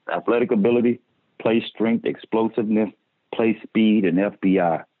athletic ability, play strength, explosiveness, play speed, and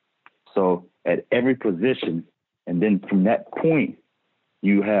FBI. So at every position, and then from that point,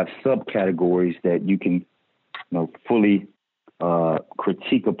 you have subcategories that you can, you know, fully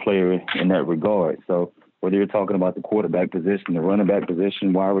critique a player in that regard. So whether you're talking about the quarterback position, the running back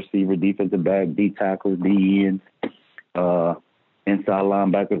position, wide receiver, defensive back, D tackles, D ends, inside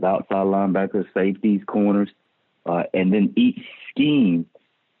linebackers, outside linebackers, safeties, corners, and then each scheme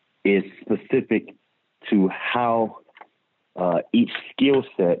is specific to how each skill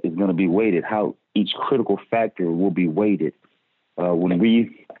set is going to be weighted, how each critical factor will be weighted. When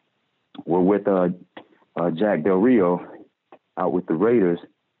we were with Jack Del Rio out with the Raiders,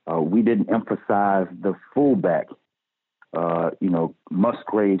 we didn't emphasize the fullback.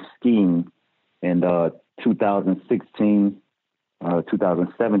 Musgrave's scheme in 2016,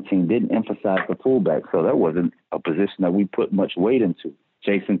 2017 didn't emphasize the fullback, so that wasn't a position that we put much weight into.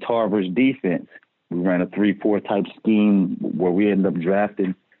 Jason Tarver's defense, we ran a 3-4 type scheme where we ended up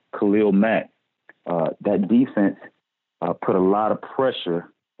drafting Khalil Mack. That defense put a lot of pressure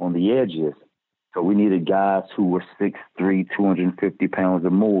on the edges, so we needed guys who were 6'3", 250 pounds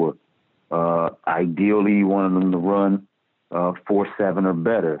or more. Ideally, you want them to run 4.7 or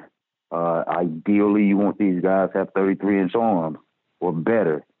better. Ideally, you want these guys to have 33-inch arms or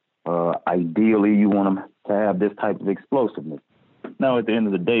better. Ideally, you want them to have this type of explosiveness. Now, at the end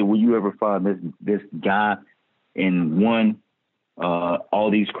of the day, will you ever find this guy in all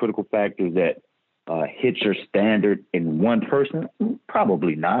these critical factors that hit your standard in one person?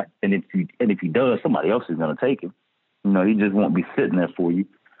 Probably not. And if he does, somebody else is going to take him. He just won't be sitting there for you.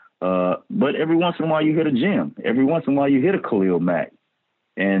 But every once in a while you hit a gem. Every once in a while you hit a Khalil Mack.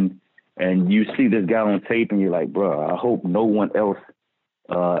 And you see this guy on tape and you're like, bro, I hope no one else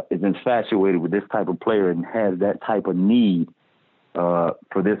is infatuated with this type of player and has that type of need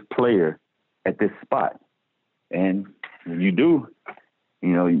for this player at this spot. And when you do,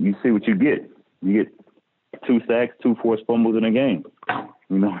 you see what you get. You get 2 sacks, 2 forced fumbles in a game,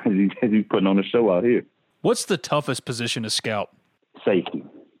 as he's putting on the show out here. What's the toughest position to scout? Safety.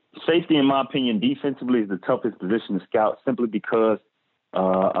 Safety, in my opinion, defensively is the toughest position to scout simply because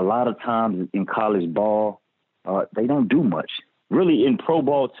a lot of times in college ball, they don't do much. Really, in pro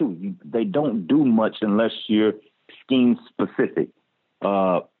ball, too, they don't do much unless you're scheme specific.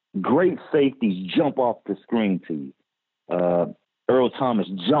 Great safeties jump off the screen to you. Earl Thomas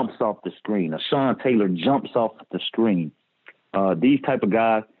jumps off the screen. Ashawn Taylor jumps off the screen. These type of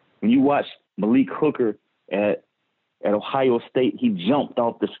guys, when you watch Malik Hooker at Ohio State, he jumped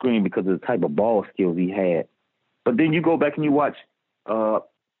off the screen because of the type of ball skills he had. But then you go back and you watch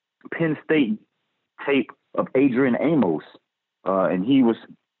Penn State tape of Adrian Amos, and he was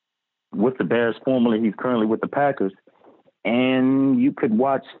with the Bears formerly. He's currently with the Packers. And you could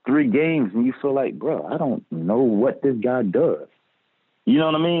watch 3 games and you feel like, bro, I don't know what this guy does. You know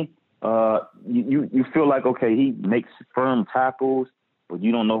what I mean? You feel like, okay, he makes firm tackles, but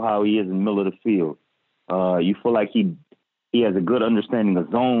you don't know how he is in the middle of the field. You feel like he has a good understanding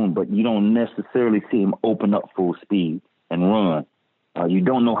of zone, but you don't necessarily see him open up full speed and run. You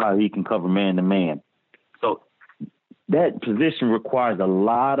don't know how he can cover man-to-man. So that position requires a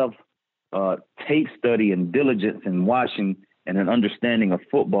lot of tape study and diligence and watching and an understanding of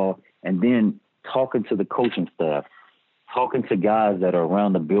football, and then talking to the coaching staff, talking to guys that are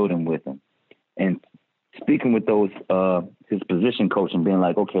around the building with him, and speaking with those his position coach and being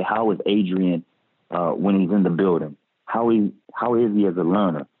like, okay, how is Adrian when he's in the building? How is he as a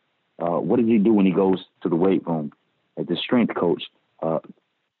learner? What does he do when he goes to the weight room? As the strength coach,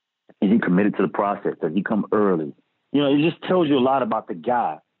 is he committed to the process? Does he come early? It just tells you a lot about the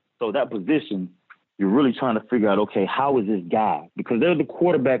guy. So that position, you're really trying to figure out, okay, how is this guy? Because they're the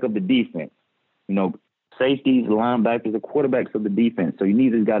quarterback of the defense. Safeties, linebackers, the quarterbacks of the defense. So you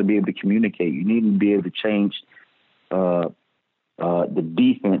need this guy to be able to communicate. You need to be able to change the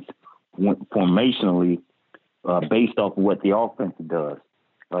defense formationally based off of what the offense does,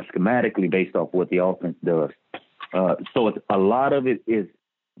 schematically based off of what the offense does. So it's, a lot of it is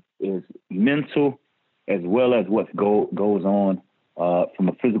mental as well as what goes on from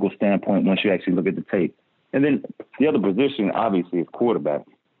a physical standpoint once you actually look at the tape. And then the other position, obviously, is quarterback.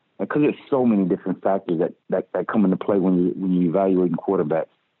 Because there's so many different factors that come into play when you're evaluating quarterbacks.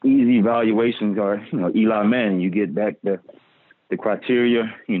 Easy evaluations are, Eli Manning. You get back the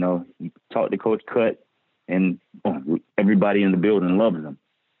criteria, you talk to Coach Cut, and everybody in the building loves him.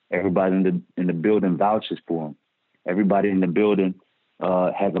 Everybody in the building vouches for him. Everybody in the building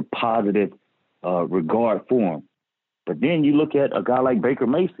has a positive regard for him. But then you look at a guy like Baker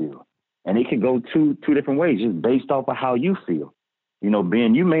Mayfield, and it can go two different ways just based off of how you feel.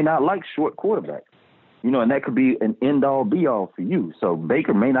 Ben, you may not like short quarterbacks, and that could be an end-all, be-all for you. So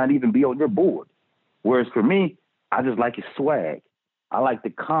Baker may not even be on your board. Whereas for me, I just like his swag. I like the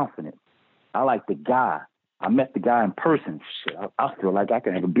confidence. I like the guy. I met the guy in person. Shit, I feel like I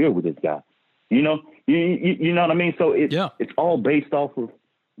can have a beer with this guy. You know what I mean? So it's all based off of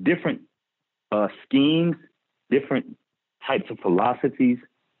different schemes, different types of philosophies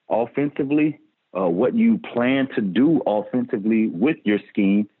offensively, what you plan to do offensively with your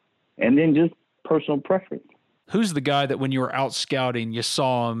scheme, and then just personal preference. Who's the guy that when you were out scouting, you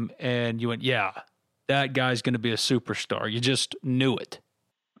saw him and you went, yeah, that guy's going to be a superstar? You just knew it.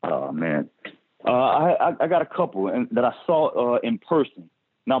 Oh, man. I got a couple that I saw in person.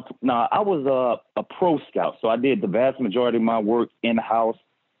 Now I was a pro scout, so I did the vast majority of my work in-house.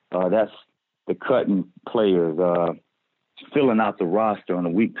 That's the cutting players, filling out the roster on a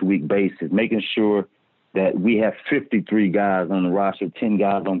week-to-week basis, making sure that we have 53 guys on the roster, 10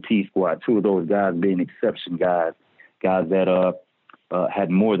 guys on P-Squad, 2 of those guys being exception guys that had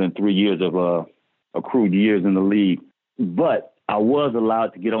more than 3 years of accrued years in the league. But I was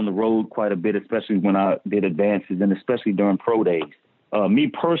allowed to get on the road quite a bit, especially when I did advances and especially during pro days. Me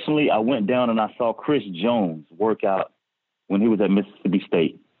personally, I went down and I saw Chris Jones work out when he was at Mississippi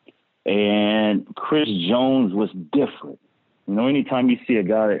State. And Chris Jones was different. You know, anytime you see a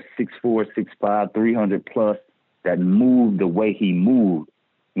guy that's 6'4", 6'5", 300 plus that moved the way he moved,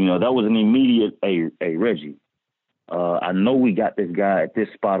 you know, that was an immediate, hey, Reggie, I know we got this guy at this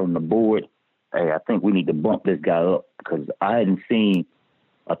spot on the board. Hey, I think we need to bump this guy up, because I hadn't seen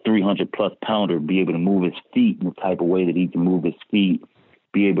a 300-plus pounder be able to move his feet in the type of way that he can move his feet,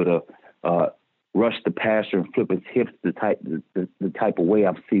 be able to rush the passer and flip his hips the type of way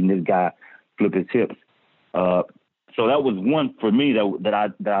I've seen this guy flip his hips. So that was one for me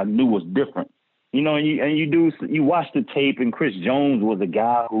that I knew was different. You know, and you watch the tape, and Chris Jones was a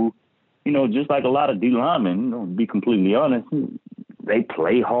guy who, you know, just like a lot of D linemen, you know, to be completely honest, they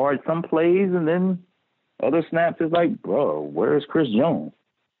play hard some plays, and then other snaps is like, bro, where's Chris Jones?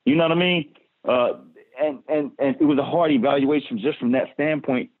 You know what I mean? And it was a hard evaluation just from that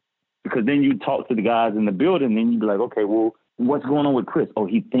standpoint, because then you talk to the guys in the building and you'd be like, okay, well, what's going on with Chris? Oh,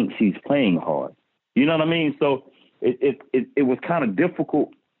 he thinks he's playing hard. You know what I mean? So it was kind of difficult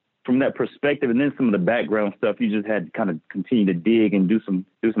from that perspective. And then some of the background stuff, you just had to kind of continue to dig and do some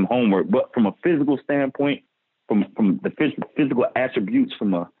homework. But from a physical standpoint, from the physical attributes,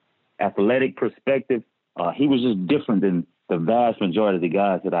 from a athletic perspective, he was just different than the vast majority of the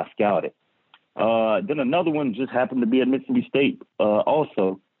guys that I scouted. Then another one just happened to be at Mississippi State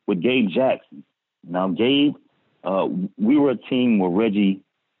also with Gabe Jackson. Now, Gabe, we were a team where Reggie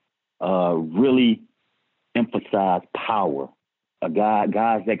really emphasized power.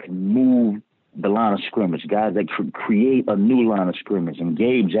 Guys that could move the line of scrimmage, guys that could create a new line of scrimmage. And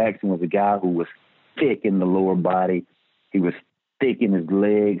Gabe Jackson was a guy who was thick in the lower body. He was thick in his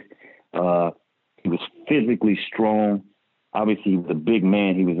legs. He was physically strong. Obviously, he was a big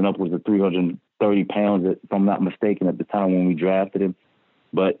man. He was in upwards of 330 pounds, if I'm not mistaken, at the time when we drafted him.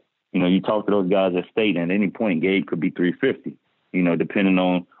 But, you know, you talk to those guys at State, and at any point, Gabe could be 350, you know, depending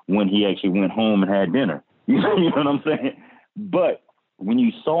on when he actually went home and had dinner. You know what I'm saying? But when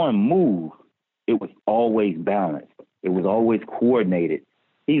you saw him move, it was always balanced. It was always coordinated.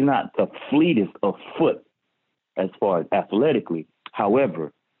 He's not the fleetest of foot as far as athletically.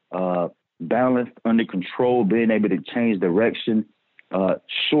 However, balanced, under control, being able to change direction,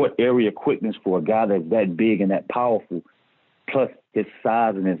 short area quickness for a guy that's that big and that powerful, plus his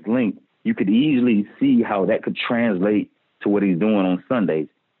size and his length, you could easily see how that could translate to what he's doing on Sundays.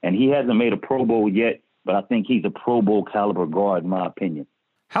 And he hasn't made a Pro Bowl yet, but I think he's a Pro Bowl caliber guard, in my opinion.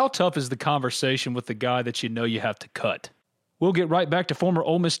 How tough is the conversation with the guy that you know you have to cut? We'll get right back to former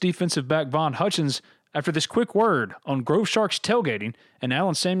Ole Miss defensive back Von Hutchins after this quick word on Grove Sharks tailgating and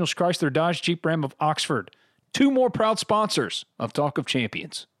Allen Samuels Chrysler Dodge Jeep Ram of Oxford. Two more proud sponsors of Talk of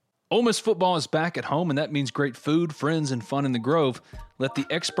Champions. Ole Miss football is back at home, and that means great food, friends, and fun in the Grove. Let the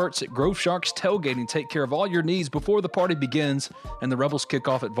experts at Grove Sharks Tailgating take care of all your needs before the party begins and the Rebels kick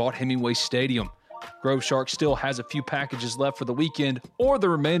off at Vaught Hemingway Stadium. Grove Sharks still has a few packages left for the weekend or the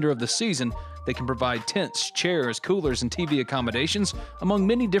remainder of the season. They can provide tents, chairs, coolers, and TV accommodations, among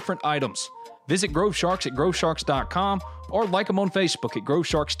many different items. Visit Grove Sharks at grovesharks.com or like them on Facebook at Grove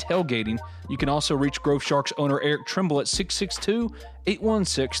Sharks Tailgating. You can also reach Grove Sharks owner Eric Trimble at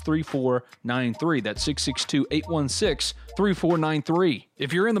 662-816-3493. That's 662-816-3493.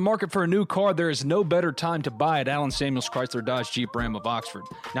 If you're in the market for a new car, there is no better time to buy at Allen Samuels Chrysler Dodge Jeep Ram of Oxford.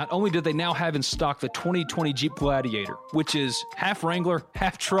 Not only do they now have in stock the 2020 Jeep Gladiator, which is half Wrangler,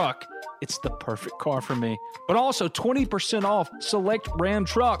 half truck. It's the perfect car for me. But also 20% off select Ram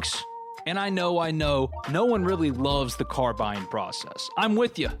trucks. And I know, no one really loves the car buying process. I'm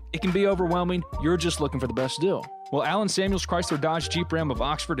with you. It can be overwhelming. You're just looking for the best deal. Well, Allen Samuels Chrysler Dodge Jeep Ram of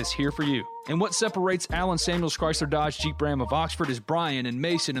Oxford is here for you. And what separates Allen Samuels Chrysler Dodge Jeep Ram of Oxford is Brian and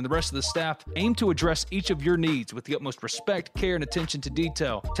Mason and the rest of the staff aim to address each of your needs with the utmost respect, care, and attention to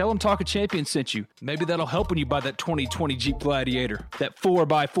detail. Tell them Talk of Champions sent you. Maybe that'll help when you buy that 2020 Jeep Gladiator, that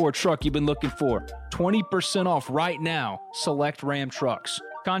 4x4 truck you've been looking for. 20% off right now. Select Ram trucks.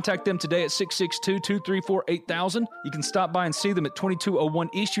 Contact them today at 662-234-8000. You can stop by and see them at 2201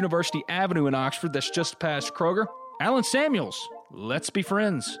 East University Avenue in Oxford. That's just past Kroger. Allen Samuels, let's be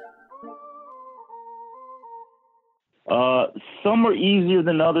friends. Some are easier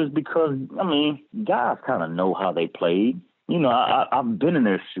than others because, I mean, guys kind of know how they played. You know, I've been in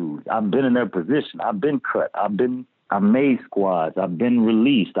their shoes. I've been in their position. I've been cut. I've made squads. I've been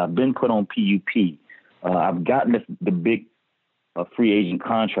released. I've been put on PUP. I've gotten the big free agent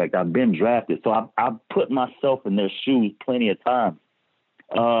contract. I've been drafted. So I've put myself in their shoes plenty of times.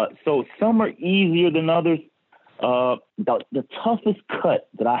 So some are easier than others. The toughest cut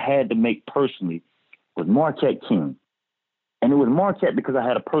that I had to make personally was Marquette King. And it was Marquette because I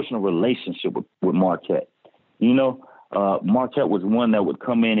had a personal relationship with Marquette. You know, Marquette was one that would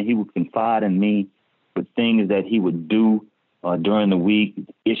come in and he would confide in me with things that he would do during the week,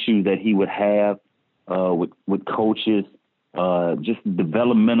 issues that he would have with coaches, just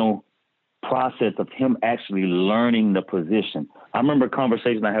developmental process of him actually learning the position. I remember a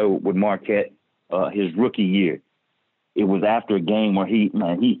conversation I had with Marquette his rookie year. It was after a game where he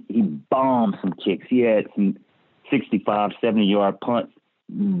bombed some kicks. He had some 65, 70-yard punts,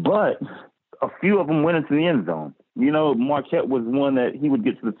 but a few of them went into the end zone. You know, Marquette was one that he would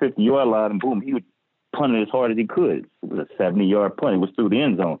get to the 50-yard line and boom, he would punt it as hard as he could. It was a 70-yard punt. It was through the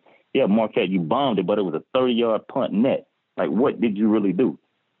end zone. Yeah, Marquette, you bombed it, but it was a 30-yard punt net. Like, what did you really do?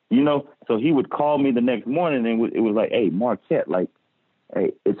 You know, so he would call me the next morning and it was like, hey, Marquette, like,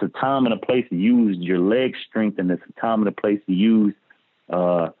 hey, it's a time and a place to use your leg strength, and it's a time and a place to use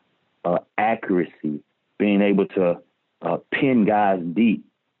accuracy, being able to pin guys deep.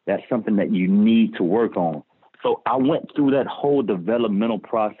 That's something that you need to work on. So I went through that whole developmental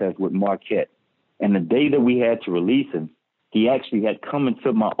process with Marquette. And the day that we had to release him, he actually had come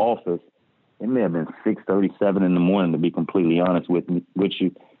into my office. It may have been 6:37 in the morning, to be completely honest with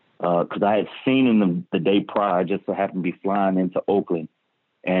you, because I had seen him the day prior. I just so happened to be flying into Oakland,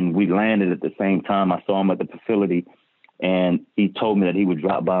 and we landed at the same time. I saw him at the facility, and he told me that he would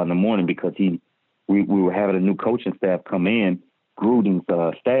drop by in the morning because we were having a new coaching staff come in, Gruden's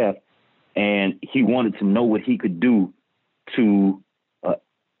staff, and he wanted to know what he could do to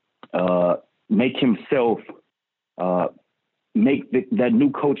make himself make that new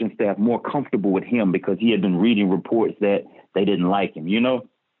coaching staff more comfortable with him, because he had been reading reports that they didn't like him, you know?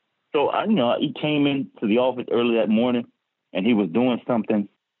 So, he came into the office early that morning, and he was doing something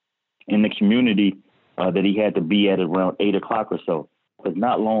in the community that he had to be at around 8 o'clock or so. But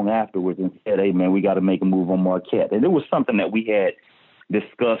not long afterwards, and said, hey, man, we got to make a move on Marquette. And it was something that we had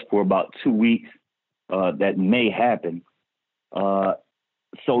discussed for about 2 weeks that may happen.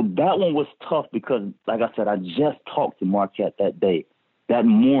 So that one was tough because, like I said, I just talked to Marquette that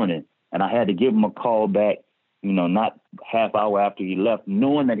morning, and I had to give him a call back, not half hour after he left,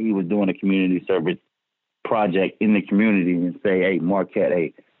 knowing that he was doing a community service project in the community, and say, hey, Marquette,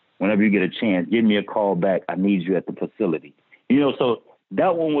 hey, whenever you get a chance, give me a call back. I need you at the facility. So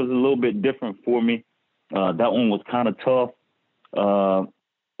that one was a little bit different for me. That one was kind of tough.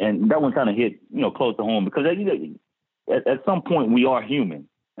 And that one kind of hit, close to home, because at some point we are human.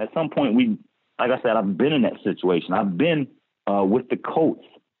 At some point like I said, I've been in that situation. I've been with the Colts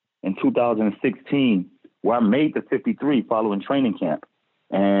in 2016, where I made the 53 following training camp.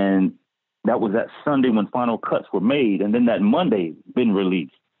 And that was that Sunday when final cuts were made. And then that Monday been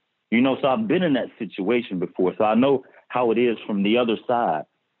released. So I've been in that situation before. So I know how it is from the other side.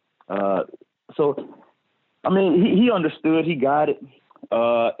 He understood. He got it.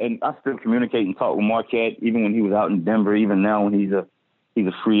 And I still communicate and talk with Marquette, even when he was out in Denver, even now when he's a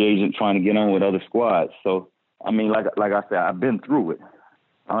free agent trying to get on with other squads. So, like I said, I've been through it.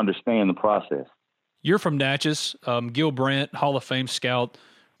 I understand the process. You're from Natchez. Gil Brandt, Hall of Fame scout,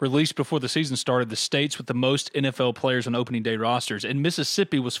 released before the season started the states with the most NFL players on opening day rosters, and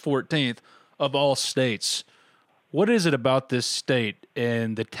Mississippi was 14th of all states. What is it about this state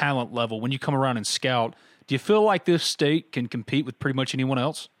and the talent level when you come around and scout? Do you feel like this state can compete with pretty much anyone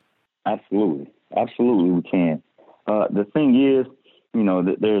else? Absolutely. Absolutely we can. The thing is,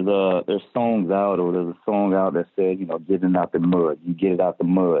 there's songs out, or there's a song out that says, getting out the mud. You get it out the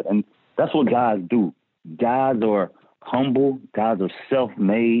mud. And that's what guys do. Guys are humble. Guys are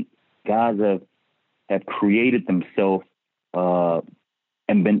self-made. Guys have created themselves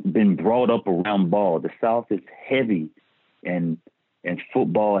and been brought up around ball. The South is heavy and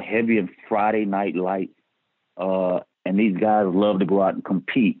football, heavy in Friday night lights. And these guys love to go out and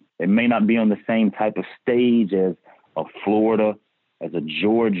compete. It may not be on the same type of stage as a Florida, as a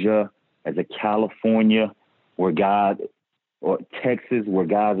Georgia, as a California, or Texas, where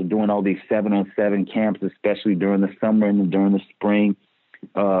guys are doing all these 7-on-7 camps, especially during the summer and during the spring.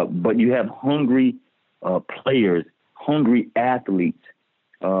 But you have hungry players, hungry athletes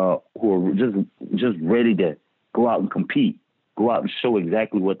who are just ready to go out and compete, go out and show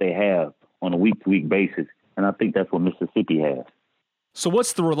exactly what they have on a week-to-week basis. And I think that's what Mississippi has. So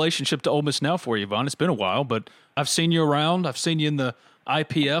what's the relationship to Ole Miss now for you, Vaughn? It's been a while, but I've seen you around. I've seen you in the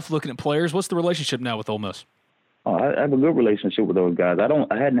IPF looking at players. What's the relationship now with Ole Miss? Oh, I have a good relationship with those guys. I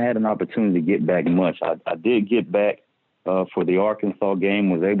hadn't had an opportunity to get back much. I did get back for the Arkansas game,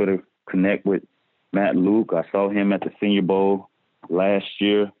 was able to connect with Matt Luke. I saw him at the Senior Bowl last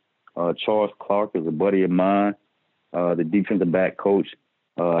year. Charles Clark is a buddy of mine, the defensive back coach.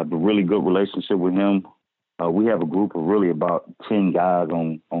 I have a really good relationship with him. We have a group of really about 10 guys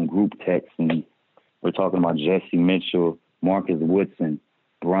on group text, and we're talking about Jesse Mitchell, Marcus Woodson,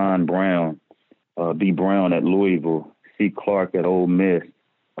 Brian Brown, B. Brown at Louisville, C. Clark at Ole Miss,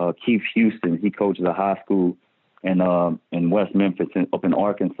 Keith Houston, he coaches a high school in West Memphis, up in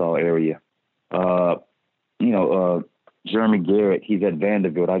Arkansas area. Jeremy Garrett, he's at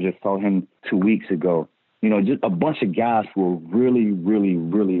Vanderbilt. I just saw him 2 weeks ago. Just a bunch of guys who are really, really,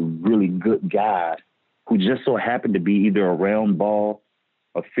 really, really good guys who just so happen to be either around ball,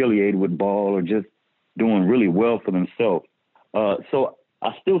 affiliated with ball, or just doing really well for themselves. So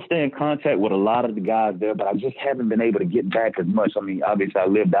I still stay in contact with a lot of the guys there, but I just haven't been able to get back as much. I mean, obviously I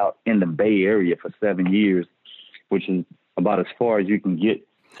lived out in the Bay Area for 7 years, which is about as far as you can get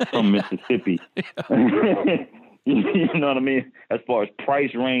from Mississippi. You know what I mean? As far as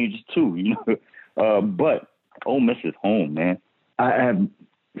price range too, but Ole Miss is home, man. I have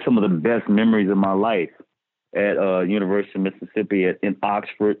some of the best memories of my life at University of Mississippi, in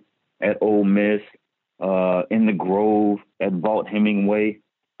Oxford, at Ole Miss, in the Grove, at Vaught Hemingway.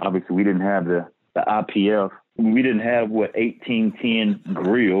 Obviously, we didn't have the IPF. We didn't have 1810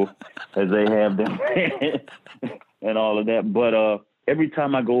 grill as they have them and all of that. But every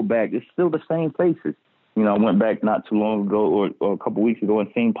time I go back, it's still the same faces. I went back not too long ago or a couple weeks ago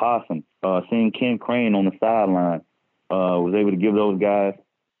and seen Possum, seeing Ken Crane on the sideline. Was able to give those guys,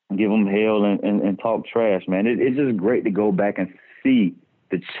 give them hell and talk trash, man. It's just great to go back and see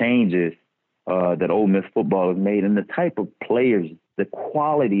the changes that Ole Miss football has made and the type of players, the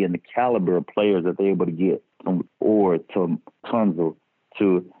quality and the caliber of players that they're able to get, from Orr to Tunzel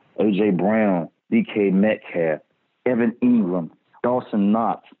to A.J. Brown, D.K. Metcalf, Evan Ingram, Dawson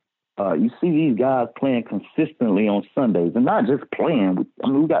Knox. You see these guys playing consistently on Sundays, and not just playing.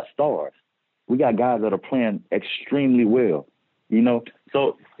 We got stars. We got guys that are playing extremely well,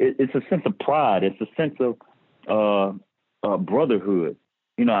 So it's a sense of pride. It's a sense of brotherhood.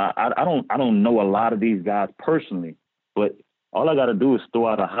 I don't know a lot of these guys personally, but all I got to do is throw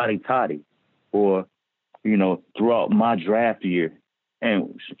out a hottie toddy, or throughout my draft year,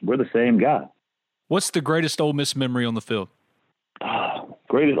 and we're the same guy. What's the greatest Ole Miss memory on the field?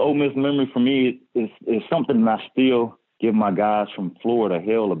 Greatest Ole Miss memory for me is something that I still give my guys from Florida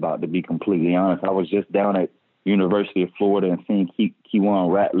hell about, to be completely honest. I was just down at University of Florida and seeing Kewan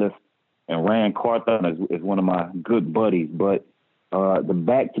Ratliff, and Rand Carthon is one of my good buddies. But the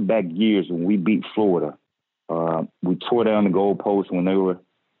back-to-back years when we beat Florida, we tore down the goalpost when they were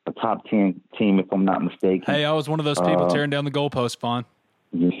a top 10 team, if I'm not mistaken. Hey, I was one of those people tearing down the goalpost, Vaughn.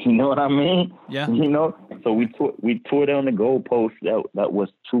 You know what I mean? Yeah. So we tore down the goalpost. That was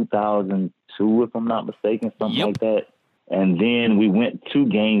 2002, if I'm not mistaken, something like that. And then we went to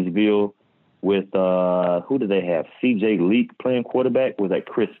Gainesville with who did they have? C.J. Leak playing quarterback. Was that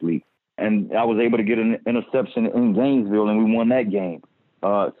Chris Leak? And I was able to get an interception in Gainesville, and we won that game.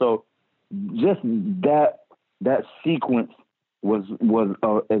 So just that sequence was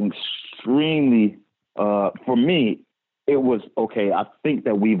an extremely for me. It was okay. I think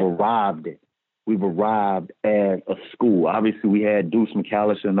that we've arrived as a school. Obviously, we had Deuce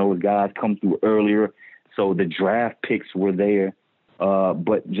McAllister and those guys come through earlier, so the draft picks were there.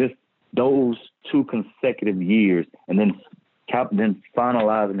 But just those 2 consecutive years, and then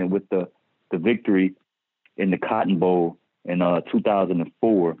finalizing it with the victory in the Cotton Bowl in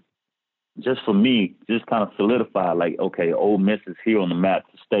 2004, just for me, just kind of solidified, like, okay, Ole Miss is here on the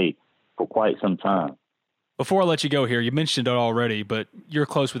map to stay for quite some time. Before I let you go here, you mentioned it already, but you're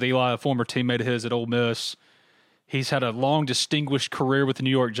close with Eli, a former teammate of his at Ole Miss. He's had a long, distinguished career with the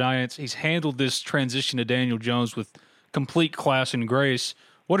New York Giants. He's handled this transition to Daniel Jones with complete class and grace.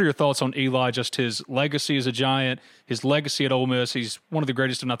 What are your thoughts on Eli, just his legacy as a Giant, his legacy at Ole Miss? He's one of the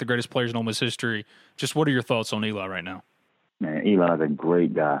greatest, if not the greatest players in Ole Miss history. Just what are your thoughts on Eli right now? Man, Eli's a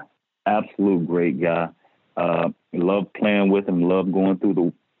great guy, absolute great guy. Love playing with him, love going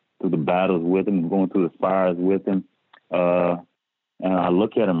through the battles with him, going through the fires with him. And I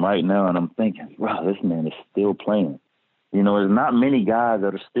look at him right now and I'm thinking, wow, this man is still playing. There's not many guys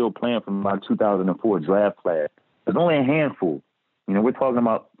that are still playing from my 2004 draft class. There's only a handful. We're talking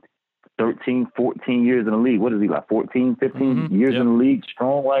about 13, 14 years in the league. What is he, like 14, 15 years in the league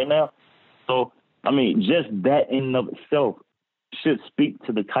strong right now? So, just that in and of itself should speak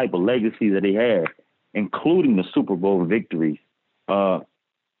to the type of legacy that he had, including the Super Bowl victories. So,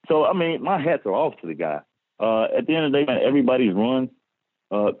 my hats are off to the guy. At the end of the day, man, everybody's run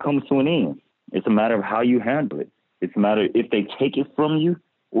comes to an end. It's a matter of how you handle it. It's a matter if they take it from you,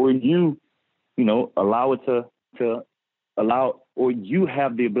 or you allow it to allow, or you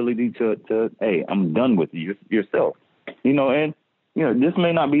have the ability to hey, I'm done with you yourself. And this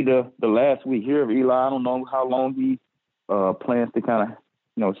may not be the last we hear of Eli. I don't know how long he plans to kind of,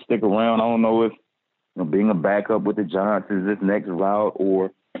 stick around. I don't know if being a backup with the Giants is his next route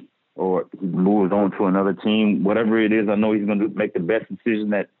or he moves on to another team. Whatever it is, I know he's going to make the best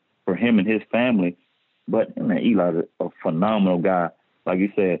decision that for him and his family. But, man, Eli's a phenomenal guy. Like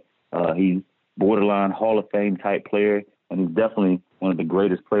you said, he's borderline Hall of Fame type player, and he's definitely one of the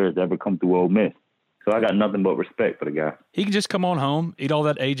greatest players to ever come through Ole Miss. So I got nothing but respect for the guy. He can just come on home, eat all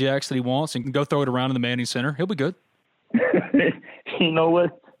that Ajax that he wants, and go throw it around in the Manning Center. He'll be good. You know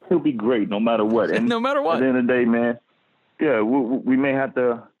what? He'll be great no matter what. And no matter what. At the end of the day, man, yeah, we may have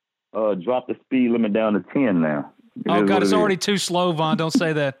to drop the speed limit down to 10 now. Oh, God, it's already too slow, Von. Don't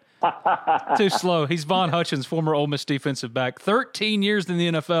say that. Too slow. He's Von Hutchins, former Ole Miss defensive back. 13 years in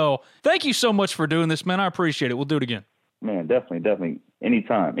the NFL. Thank you so much for doing this, man. I appreciate it. We'll do it again. Man, definitely.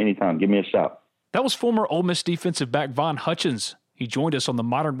 Anytime. Give me a shout. That was former Ole Miss defensive back Von Hutchins. He joined us on the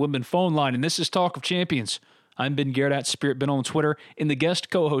Modern Women phone line, and this is Talk of Champions. I'm Ben Garrett at Spirit Ben on Twitter. In the guest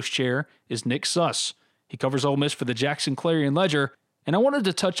co-host chair is Nick Suss. He covers Ole Miss for the Jackson Clarion Ledger, and I wanted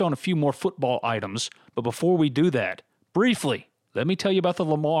to touch on a few more football items, but before we do that, briefly, let me tell you about the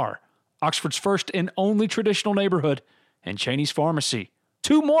Lamar, Oxford's first and only traditional neighborhood, and Cheney's Pharmacy,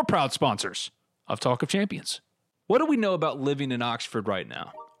 two more proud sponsors of Talk of Champions. What do we know about living in Oxford right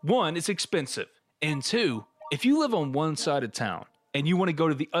now? One, it's expensive. And two, if you live on one side of town and you want to go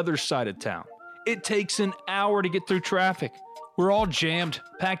to the other side of town, it takes an hour to get through traffic. We're all jammed,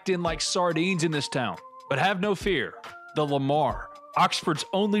 packed in like sardines in this town. But have no fear. The Lamar, Oxford's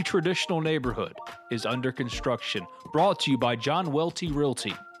only traditional neighborhood, is under construction. Brought to you by John Welty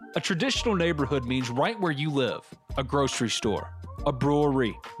Realty. A traditional neighborhood means right where you live. A grocery store, a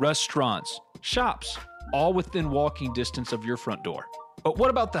brewery, restaurants, shops, all within walking distance of your front door. But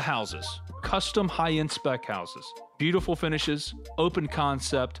what about the houses? Custom high-end spec houses. Beautiful finishes, open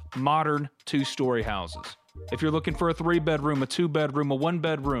concept, modern two-story houses. If you're looking for a 3-bedroom, a 2-bedroom, a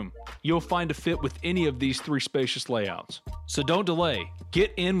 1-bedroom, you'll find a fit with any of these 3 spacious layouts. So don't delay.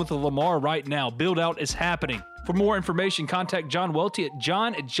 Get in with the Lamar right now. Build out is happening. For more information, contact John Welty at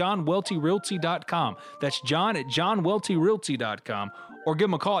john@johnweltyrealty.com. That's john@johnweltyrealty.com, or give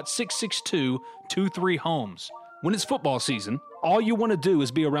him a call at 662-23-HOMES. When it's football season, all you want to do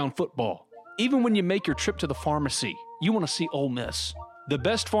is be around football. Even when you make your trip to the pharmacy, you want to see Ole Miss. The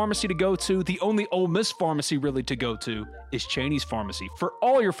best pharmacy to go to, the only Ole Miss pharmacy really to go to, is Cheney's Pharmacy for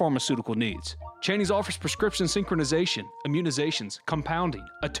all your pharmaceutical needs. Cheney's offers prescription synchronization, immunizations, compounding,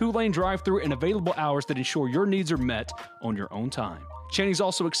 a 2-lane drive-through, and available hours that ensure your needs are met on your own time. Cheney's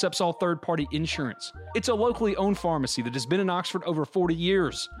also accepts all third-party insurance. It's a locally owned pharmacy that has been in Oxford over 40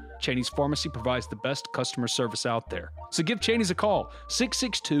 years. Cheney's Pharmacy provides the best customer service out there. So give Cheney's a call,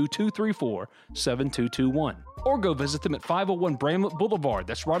 662-234-7221. Or go visit them at 501 Bramlett Boulevard.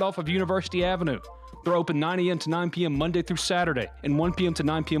 That's right off of University Avenue. They're open 9 a.m. to 9 p.m. Monday through Saturday and 1 p.m. to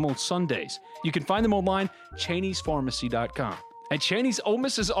 9 p.m. on Sundays. You can find them online, Cheney'sPharmacy.com. At Cheney's, Ole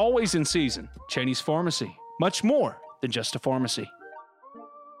Miss is always in season. Cheney's Pharmacy, much more than just a pharmacy.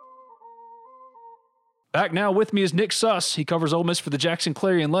 Back now with me is Nick Suss. He covers Ole Miss for the Jackson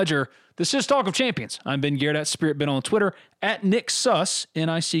Clarion Ledger. This is Talk of Champions. I'm Ben Garrett at Spirit Ben on Twitter, at Nick Suss,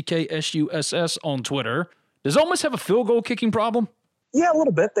 Nicksusss on Twitter. Does Ole Miss have a field goal kicking problem? Yeah, a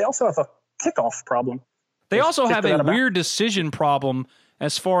little bit. They also have a kickoff problem. They also have a weird decision problem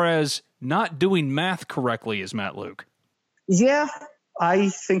as far as not doing math correctly, is Matt Luke. Yeah, I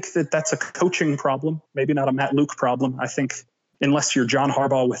think that's a coaching problem, maybe not a Matt Luke problem. I think unless you're John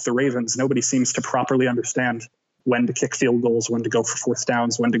Harbaugh with the Ravens, nobody seems to properly understand when to kick field goals, when to go for fourth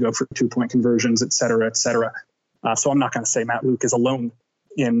downs, when to go for 2-point conversions, et cetera, et cetera. So I'm not going to say Matt Luke is alone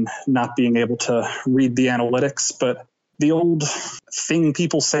in not being able to read the analytics, but the old thing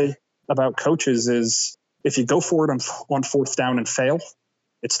people say about coaches is if you go for it on fourth down and fail,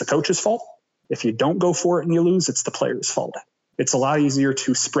 it's the coach's fault. If you don't go for it and you lose, it's the player's fault. It's a lot easier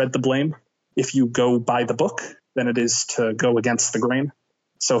to spread the blame if you go by the book than it is to go against the grain.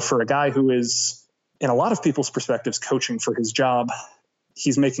 So for a guy who is, in a lot of people's perspectives, coaching for his job,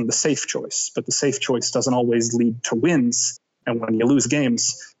 he's making the safe choice, but the safe choice doesn't always lead to wins. And when you lose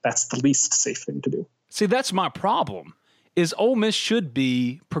games, that's the least safe thing to do. See, that's my problem, is Ole Miss should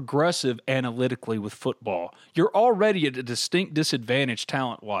be progressive analytically with football. You're already at a distinct disadvantage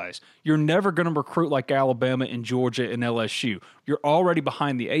talent-wise. You're never going to recruit like Alabama and Georgia and LSU. You're already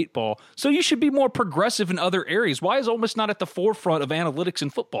behind the 8 ball, so you should be more progressive in other areas. Why is Ole Miss not at the forefront of analytics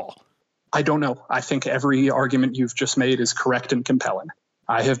in football? I don't know. I think every argument you've just made is correct and compelling.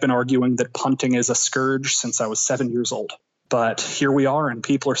 I have been arguing that punting is a scourge since I was 7 years old. But here we are, and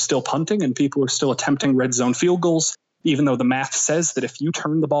people are still punting, and people are still attempting red zone field goals. even though the math says that if you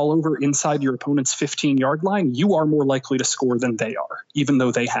turn the ball over inside your opponent's 15-yard line, you are more likely to score than they are, even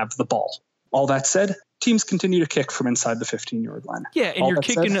though they have the ball. All that said, teams continue to kick from inside the 15-yard line. Yeah, and you're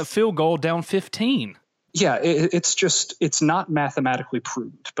kicking a field goal down 15. Yeah, it's not mathematically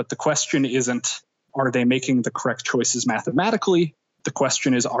prudent. But the question isn't, are they making the correct choices mathematically? The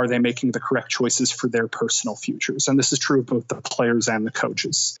question is, are they making the correct choices for their personal futures? And this is true of both the players and the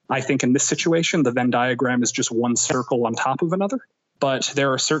coaches. I think in this situation, the Venn diagram is just one circle on top of another. But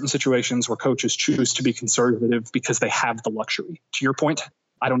there are certain situations where coaches choose to be conservative because they have the luxury. To your point,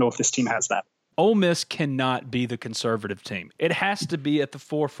 I don't know if this team has that. Ole Miss cannot be the conservative team. It has to be at the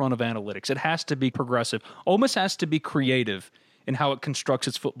forefront of analytics. It has to be progressive. Ole Miss has to be creative in how it constructs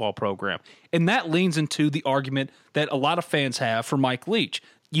its football program. And that leans into the argument that a lot of fans have for Mike Leach.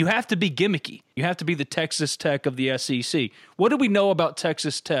 You have to be gimmicky. You have to be the Texas Tech of the SEC. What do we know about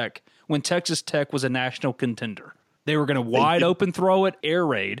Texas Tech when Texas Tech was a national contender? They were going to wide open throw it, air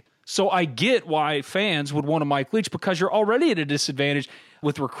raid. So I get why fans would want a Mike Leach because you're already at a disadvantage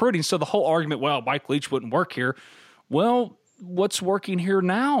with recruiting. So the whole argument, well, Mike Leach wouldn't work here. Well, what's working here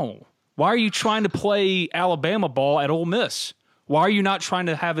now? Why are you trying to play Alabama ball at Ole Miss? Why are you not trying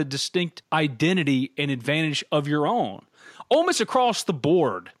to have a distinct identity and advantage of your own? Ole Miss across the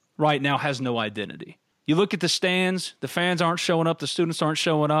board right now has no identity. You look at the stands, the fans aren't showing up, the students aren't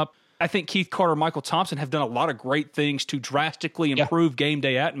showing up. I think Keith Carter and Michael Thompson have done a lot of great things to drastically improve game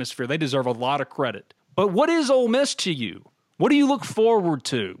day atmosphere. They deserve a lot of credit. But what is Ole Miss to you? What do you look forward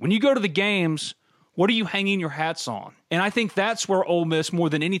to? When you go to the games, what are you hanging your hats on? And I think that's where Ole Miss, more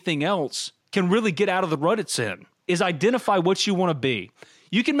than anything else, can really get out of the rut it's in, is identify what you want to be.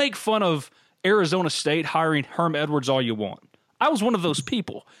 You can make fun of Arizona State hiring Herm Edwards all you want. I was one of those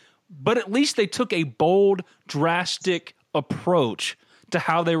people. But at least they took a bold, drastic approach to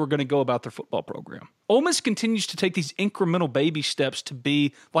how they were going to go about their football program. Ole Miss continues to take these incremental baby steps to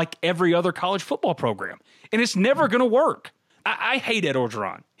be like every other college football program. And it's never going to work. I hate Ed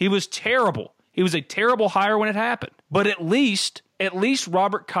Orgeron. He was terrible. He was a terrible hire when it happened. But at least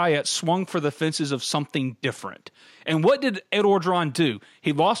Robert Kayette swung for the fences of something different. And what did Ed Orgeron do?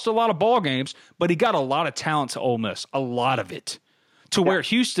 He lost a lot of ball games, but he got a lot of talent to Ole Miss, a lot of it. To where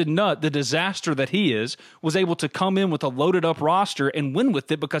Houston Nutt, the disaster that he is, was able to come in with a loaded-up roster and win with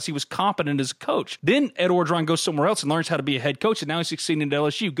it because he was competent as a coach. Then Ed Orgeron goes somewhere else and learns how to be a head coach, and now he's succeeding at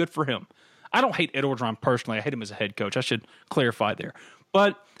LSU. Good for him. I don't hate Ed Orgeron personally. I hate him as a head coach. I should clarify there.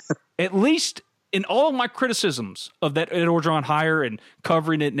 But at least in all of my criticisms of that Ed Orgeron hire and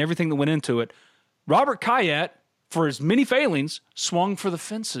covering it and everything that went into it, Robert Kayette, for his many failings, swung for the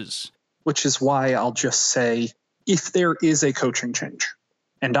fences. Which is why I'll just say, if there is a coaching change,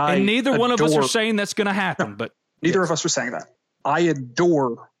 and neither one of us are saying that's going to happen, but neither of us are saying that. I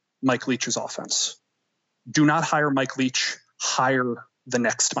adore Mike Leach's offense. Do not hire Mike Leach. Hire the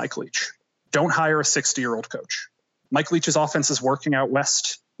next Mike Leach. Don't hire a 60-year-old coach. Mike Leach's offense is working out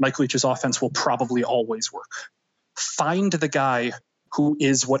west. Mike Leach's offense will probably always work. Find the guy who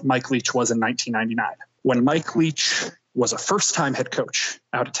is what Mike Leach was in 1999. When Mike Leach was a first-time head coach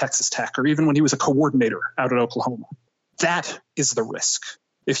out at Texas Tech, or even when he was a coordinator out at Oklahoma. That is the risk.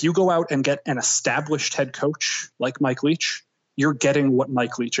 If you go out and get an established head coach like Mike Leach, you're getting what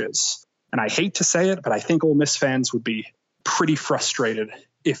Mike Leach is. And I hate to say it, but I think Ole Miss fans would be pretty frustrated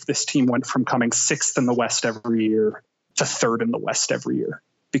if this team went from coming sixth in the West every year to third in the West every year,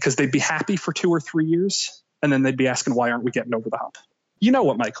 because they'd be happy for 2 or 3 years, and then they'd be asking, why aren't we getting over the hump? You know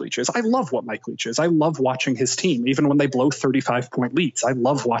what Mike Leach is. I love what Mike Leach is. I love watching his team, even when they blow 35-point leads. I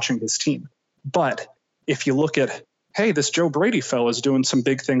love watching his team. But if you look at, hey, this Joe Brady fellow is doing some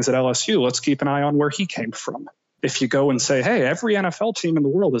big things at LSU, let's keep an eye on where he came from. If you go and say, hey, every NFL team in the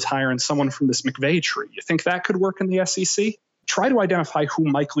world is hiring someone from this McVay tree, you think that could work in the SEC? Try to identify who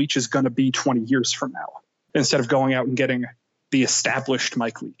Mike Leach is going to be 20 years from now, instead of going out and getting the established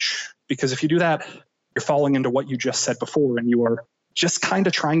Mike Leach. Because if you do that, you're falling into what you just said before, and you are just kind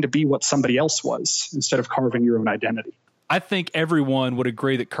of trying to be what somebody else was instead of carving your own identity. I think everyone would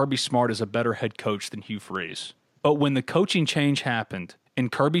agree that Kirby Smart is a better head coach than Hugh Freeze. But when the coaching change happened and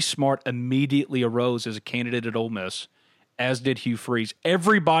Kirby Smart immediately arose as a candidate at Ole Miss, as did Hugh Freeze,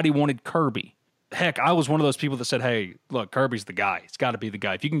 everybody wanted Kirby. Heck, I was one of those people that said, hey, look, Kirby's the guy. It's got to be the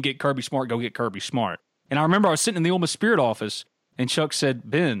guy. If you can get Kirby Smart, go get Kirby Smart. And I remember I was sitting in the Ole Miss Spirit office, and Chuck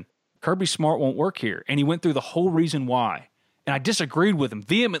said, Ben, Kirby Smart won't work here. And he went through the whole reason why. And I disagreed with him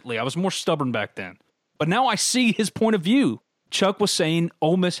vehemently. I was more stubborn back then. But now I see his point of view. Chuck was saying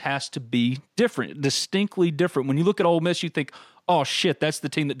Ole Miss has to be different, distinctly different. When you look at Ole Miss, you think, oh, shit, that's the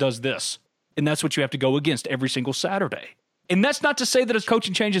team that does this. And that's what you have to go against every single Saturday. And that's not to say that a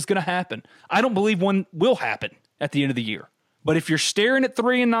coaching change is going to happen. I don't believe one will happen at the end of the year. But if you're staring at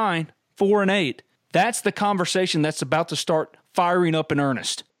 3-9, 4-8, that's the conversation that's about to start firing up in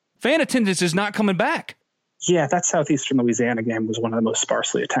earnest. Fan attendance is not coming back. Yeah, that Southeastern Louisiana game was one of the most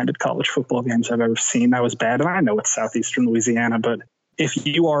sparsely attended college football games I've ever seen. That was bad. And I know it's Southeastern Louisiana, but if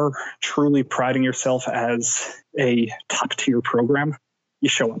you are truly priding yourself as a top-tier program, you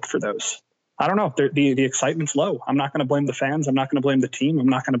show up for those. I don't know. The excitement's low. I'm not going to blame the fans. I'm not going to blame the team. I'm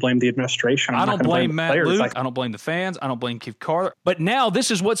not going to blame the administration. I don't blame Matt Luke. I don't blame the fans. I don't blame Keith Carter. But now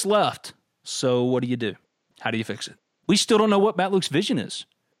this is what's left. So what do? How do you fix it? We still don't know what Matt Luke's vision is.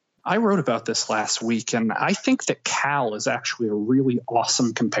 I wrote about this last week, and I think that Cal is actually a really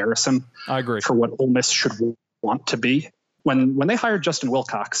awesome comparison. I agree. For what Ole Miss should want to be. When they hired Justin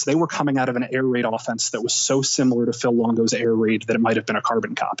Wilcox, they were coming out of an air raid offense that was so similar to Phil Longo's air raid that it might have been a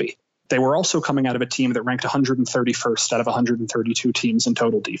carbon copy. They were also coming out of a team that ranked 131st out of 132 teams in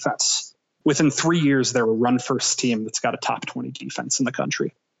total defense. Within 3 years, they're a run-first team that's got a top 20 defense in the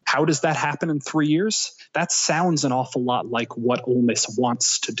country. How does that happen in 3 years? That sounds an awful lot like what Ole Miss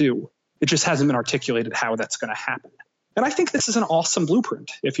wants to do. It just hasn't been articulated how that's going to happen. And I think this is an awesome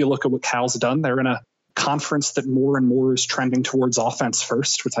blueprint. If you look at what Cal's done, they're in a conference that more and more is trending towards offense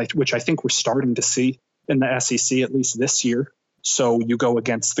first, which I think we're starting to see in the SEC, at least this year. So you go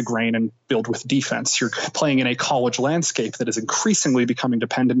against the grain and build with defense. You're playing in a college landscape that is increasingly becoming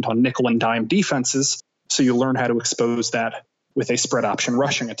dependent on nickel and dime defenses. So you learn how to expose that with a spread option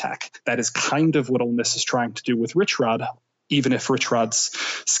rushing attack. That is kind of what Ole Miss is trying to do with Rich Rod, even if Rich Rod's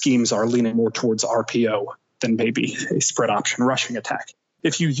schemes are leaning more towards RPO than maybe a spread option rushing attack.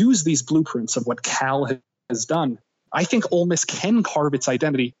 If you use these blueprints of what Cal has done, I think Ole Miss can carve its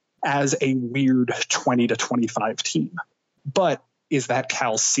identity as a weird 20 to 25 team. But is that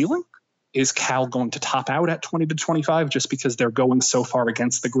Cal's ceiling? Is Cal going to top out at 20 to 25 just because they're going so far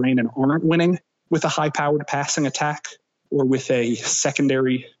against the grain and aren't winning with a high-powered passing attack or with a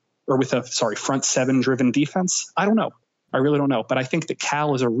front seven driven defense? I don't know. I really don't know. But I think that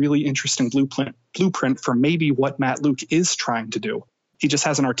Cal is a really interesting blueprint for maybe what Matt Luke is trying to do. He just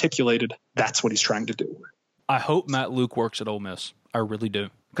hasn't articulated that's what he's trying to do. I hope Matt Luke works at Ole Miss. I really do.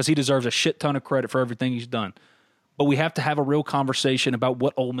 Because he deserves a shit ton of credit for everything he's done. But we have to have a real conversation about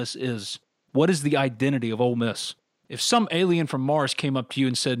what Ole Miss is. What is the identity of Ole Miss? If some alien from Mars came up to you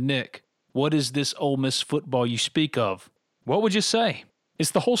and said, Nick, what is this Ole Miss football you speak of? What would you say?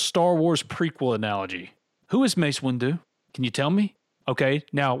 It's the whole Star Wars prequel analogy. Who is Mace Windu? Can you tell me? Okay,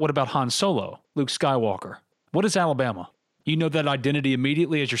 now what about Han Solo, Luke Skywalker? What is Alabama? You know that identity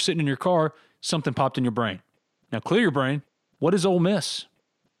immediately as you're sitting in your car, something popped in your brain. Now clear your brain. What is Ole Miss?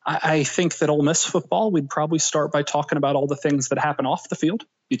 I think that Ole Miss football, we'd probably start by talking about all the things that happen off the field.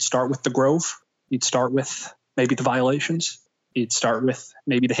 You'd start with the Grove. You'd start with maybe the violations. You'd start with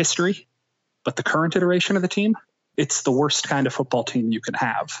maybe the history. But the current iteration of the team, it's the worst kind of football team you can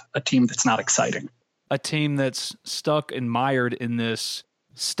have, a team that's not exciting. A team that's stuck and mired in this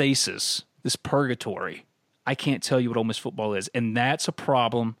stasis, this purgatory. I can't tell you what Ole Miss football is. And that's a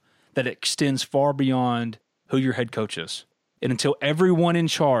problem that extends far beyond who your head coach is. And until everyone in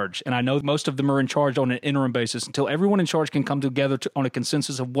charge, and I know most of them are in charge on an interim basis, until everyone in charge can come together on a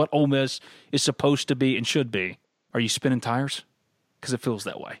consensus of what Ole Miss is supposed to be and should be, are you spinning tires? Because it feels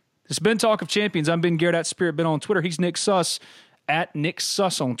that way. This has been Talk of Champions. I'm Ben Garrett at Spirit Ben on Twitter. He's Nick Suss at Nick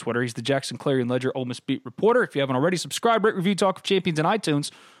Suss on Twitter. He's the Jackson Clarion Ledger Ole Miss beat reporter. If you haven't already, subscribe, rate, review Talk of Champions on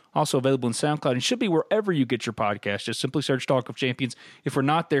iTunes. Also available in SoundCloud and should be wherever you get your podcast. Just simply search Talk of Champions. If we're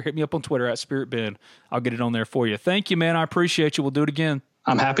not there, hit me up on Twitter at Spirit Ben. I'll get it on there for you. Thank you, man. I appreciate you. We'll do it again.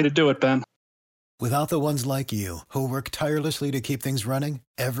 I'm happy to do it, Ben. Without the ones like you who work tirelessly to keep things running,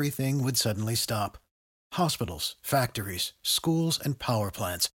 everything would suddenly stop. Hospitals, factories, schools, and power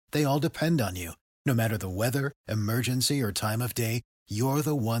plants, they all depend on you. No matter the weather, emergency, or time of day, you're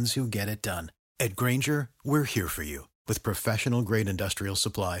the ones who get it done. At Grainger, we're here for you with professional-grade industrial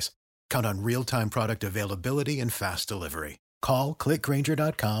supplies. Count on real-time product availability and fast delivery. Call,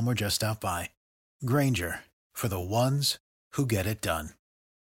 clickgrainger.com, or just stop by. Grainger, for the ones who get it done.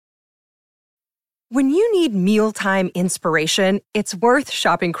 When you need mealtime inspiration, it's worth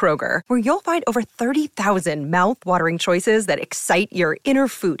shopping Kroger, where you'll find over 30,000 mouth-watering choices that excite your inner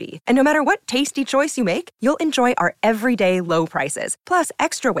foodie. And no matter what tasty choice you make, you'll enjoy our everyday low prices, plus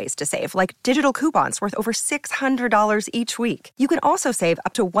extra ways to save, like digital coupons worth over $600 each week. You can also save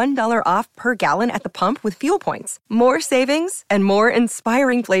up to $1 off per gallon at the pump with fuel points. More savings and more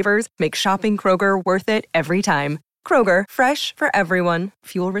inspiring flavors make shopping Kroger worth it every time. Kroger, fresh for everyone.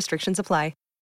 Fuel restrictions apply.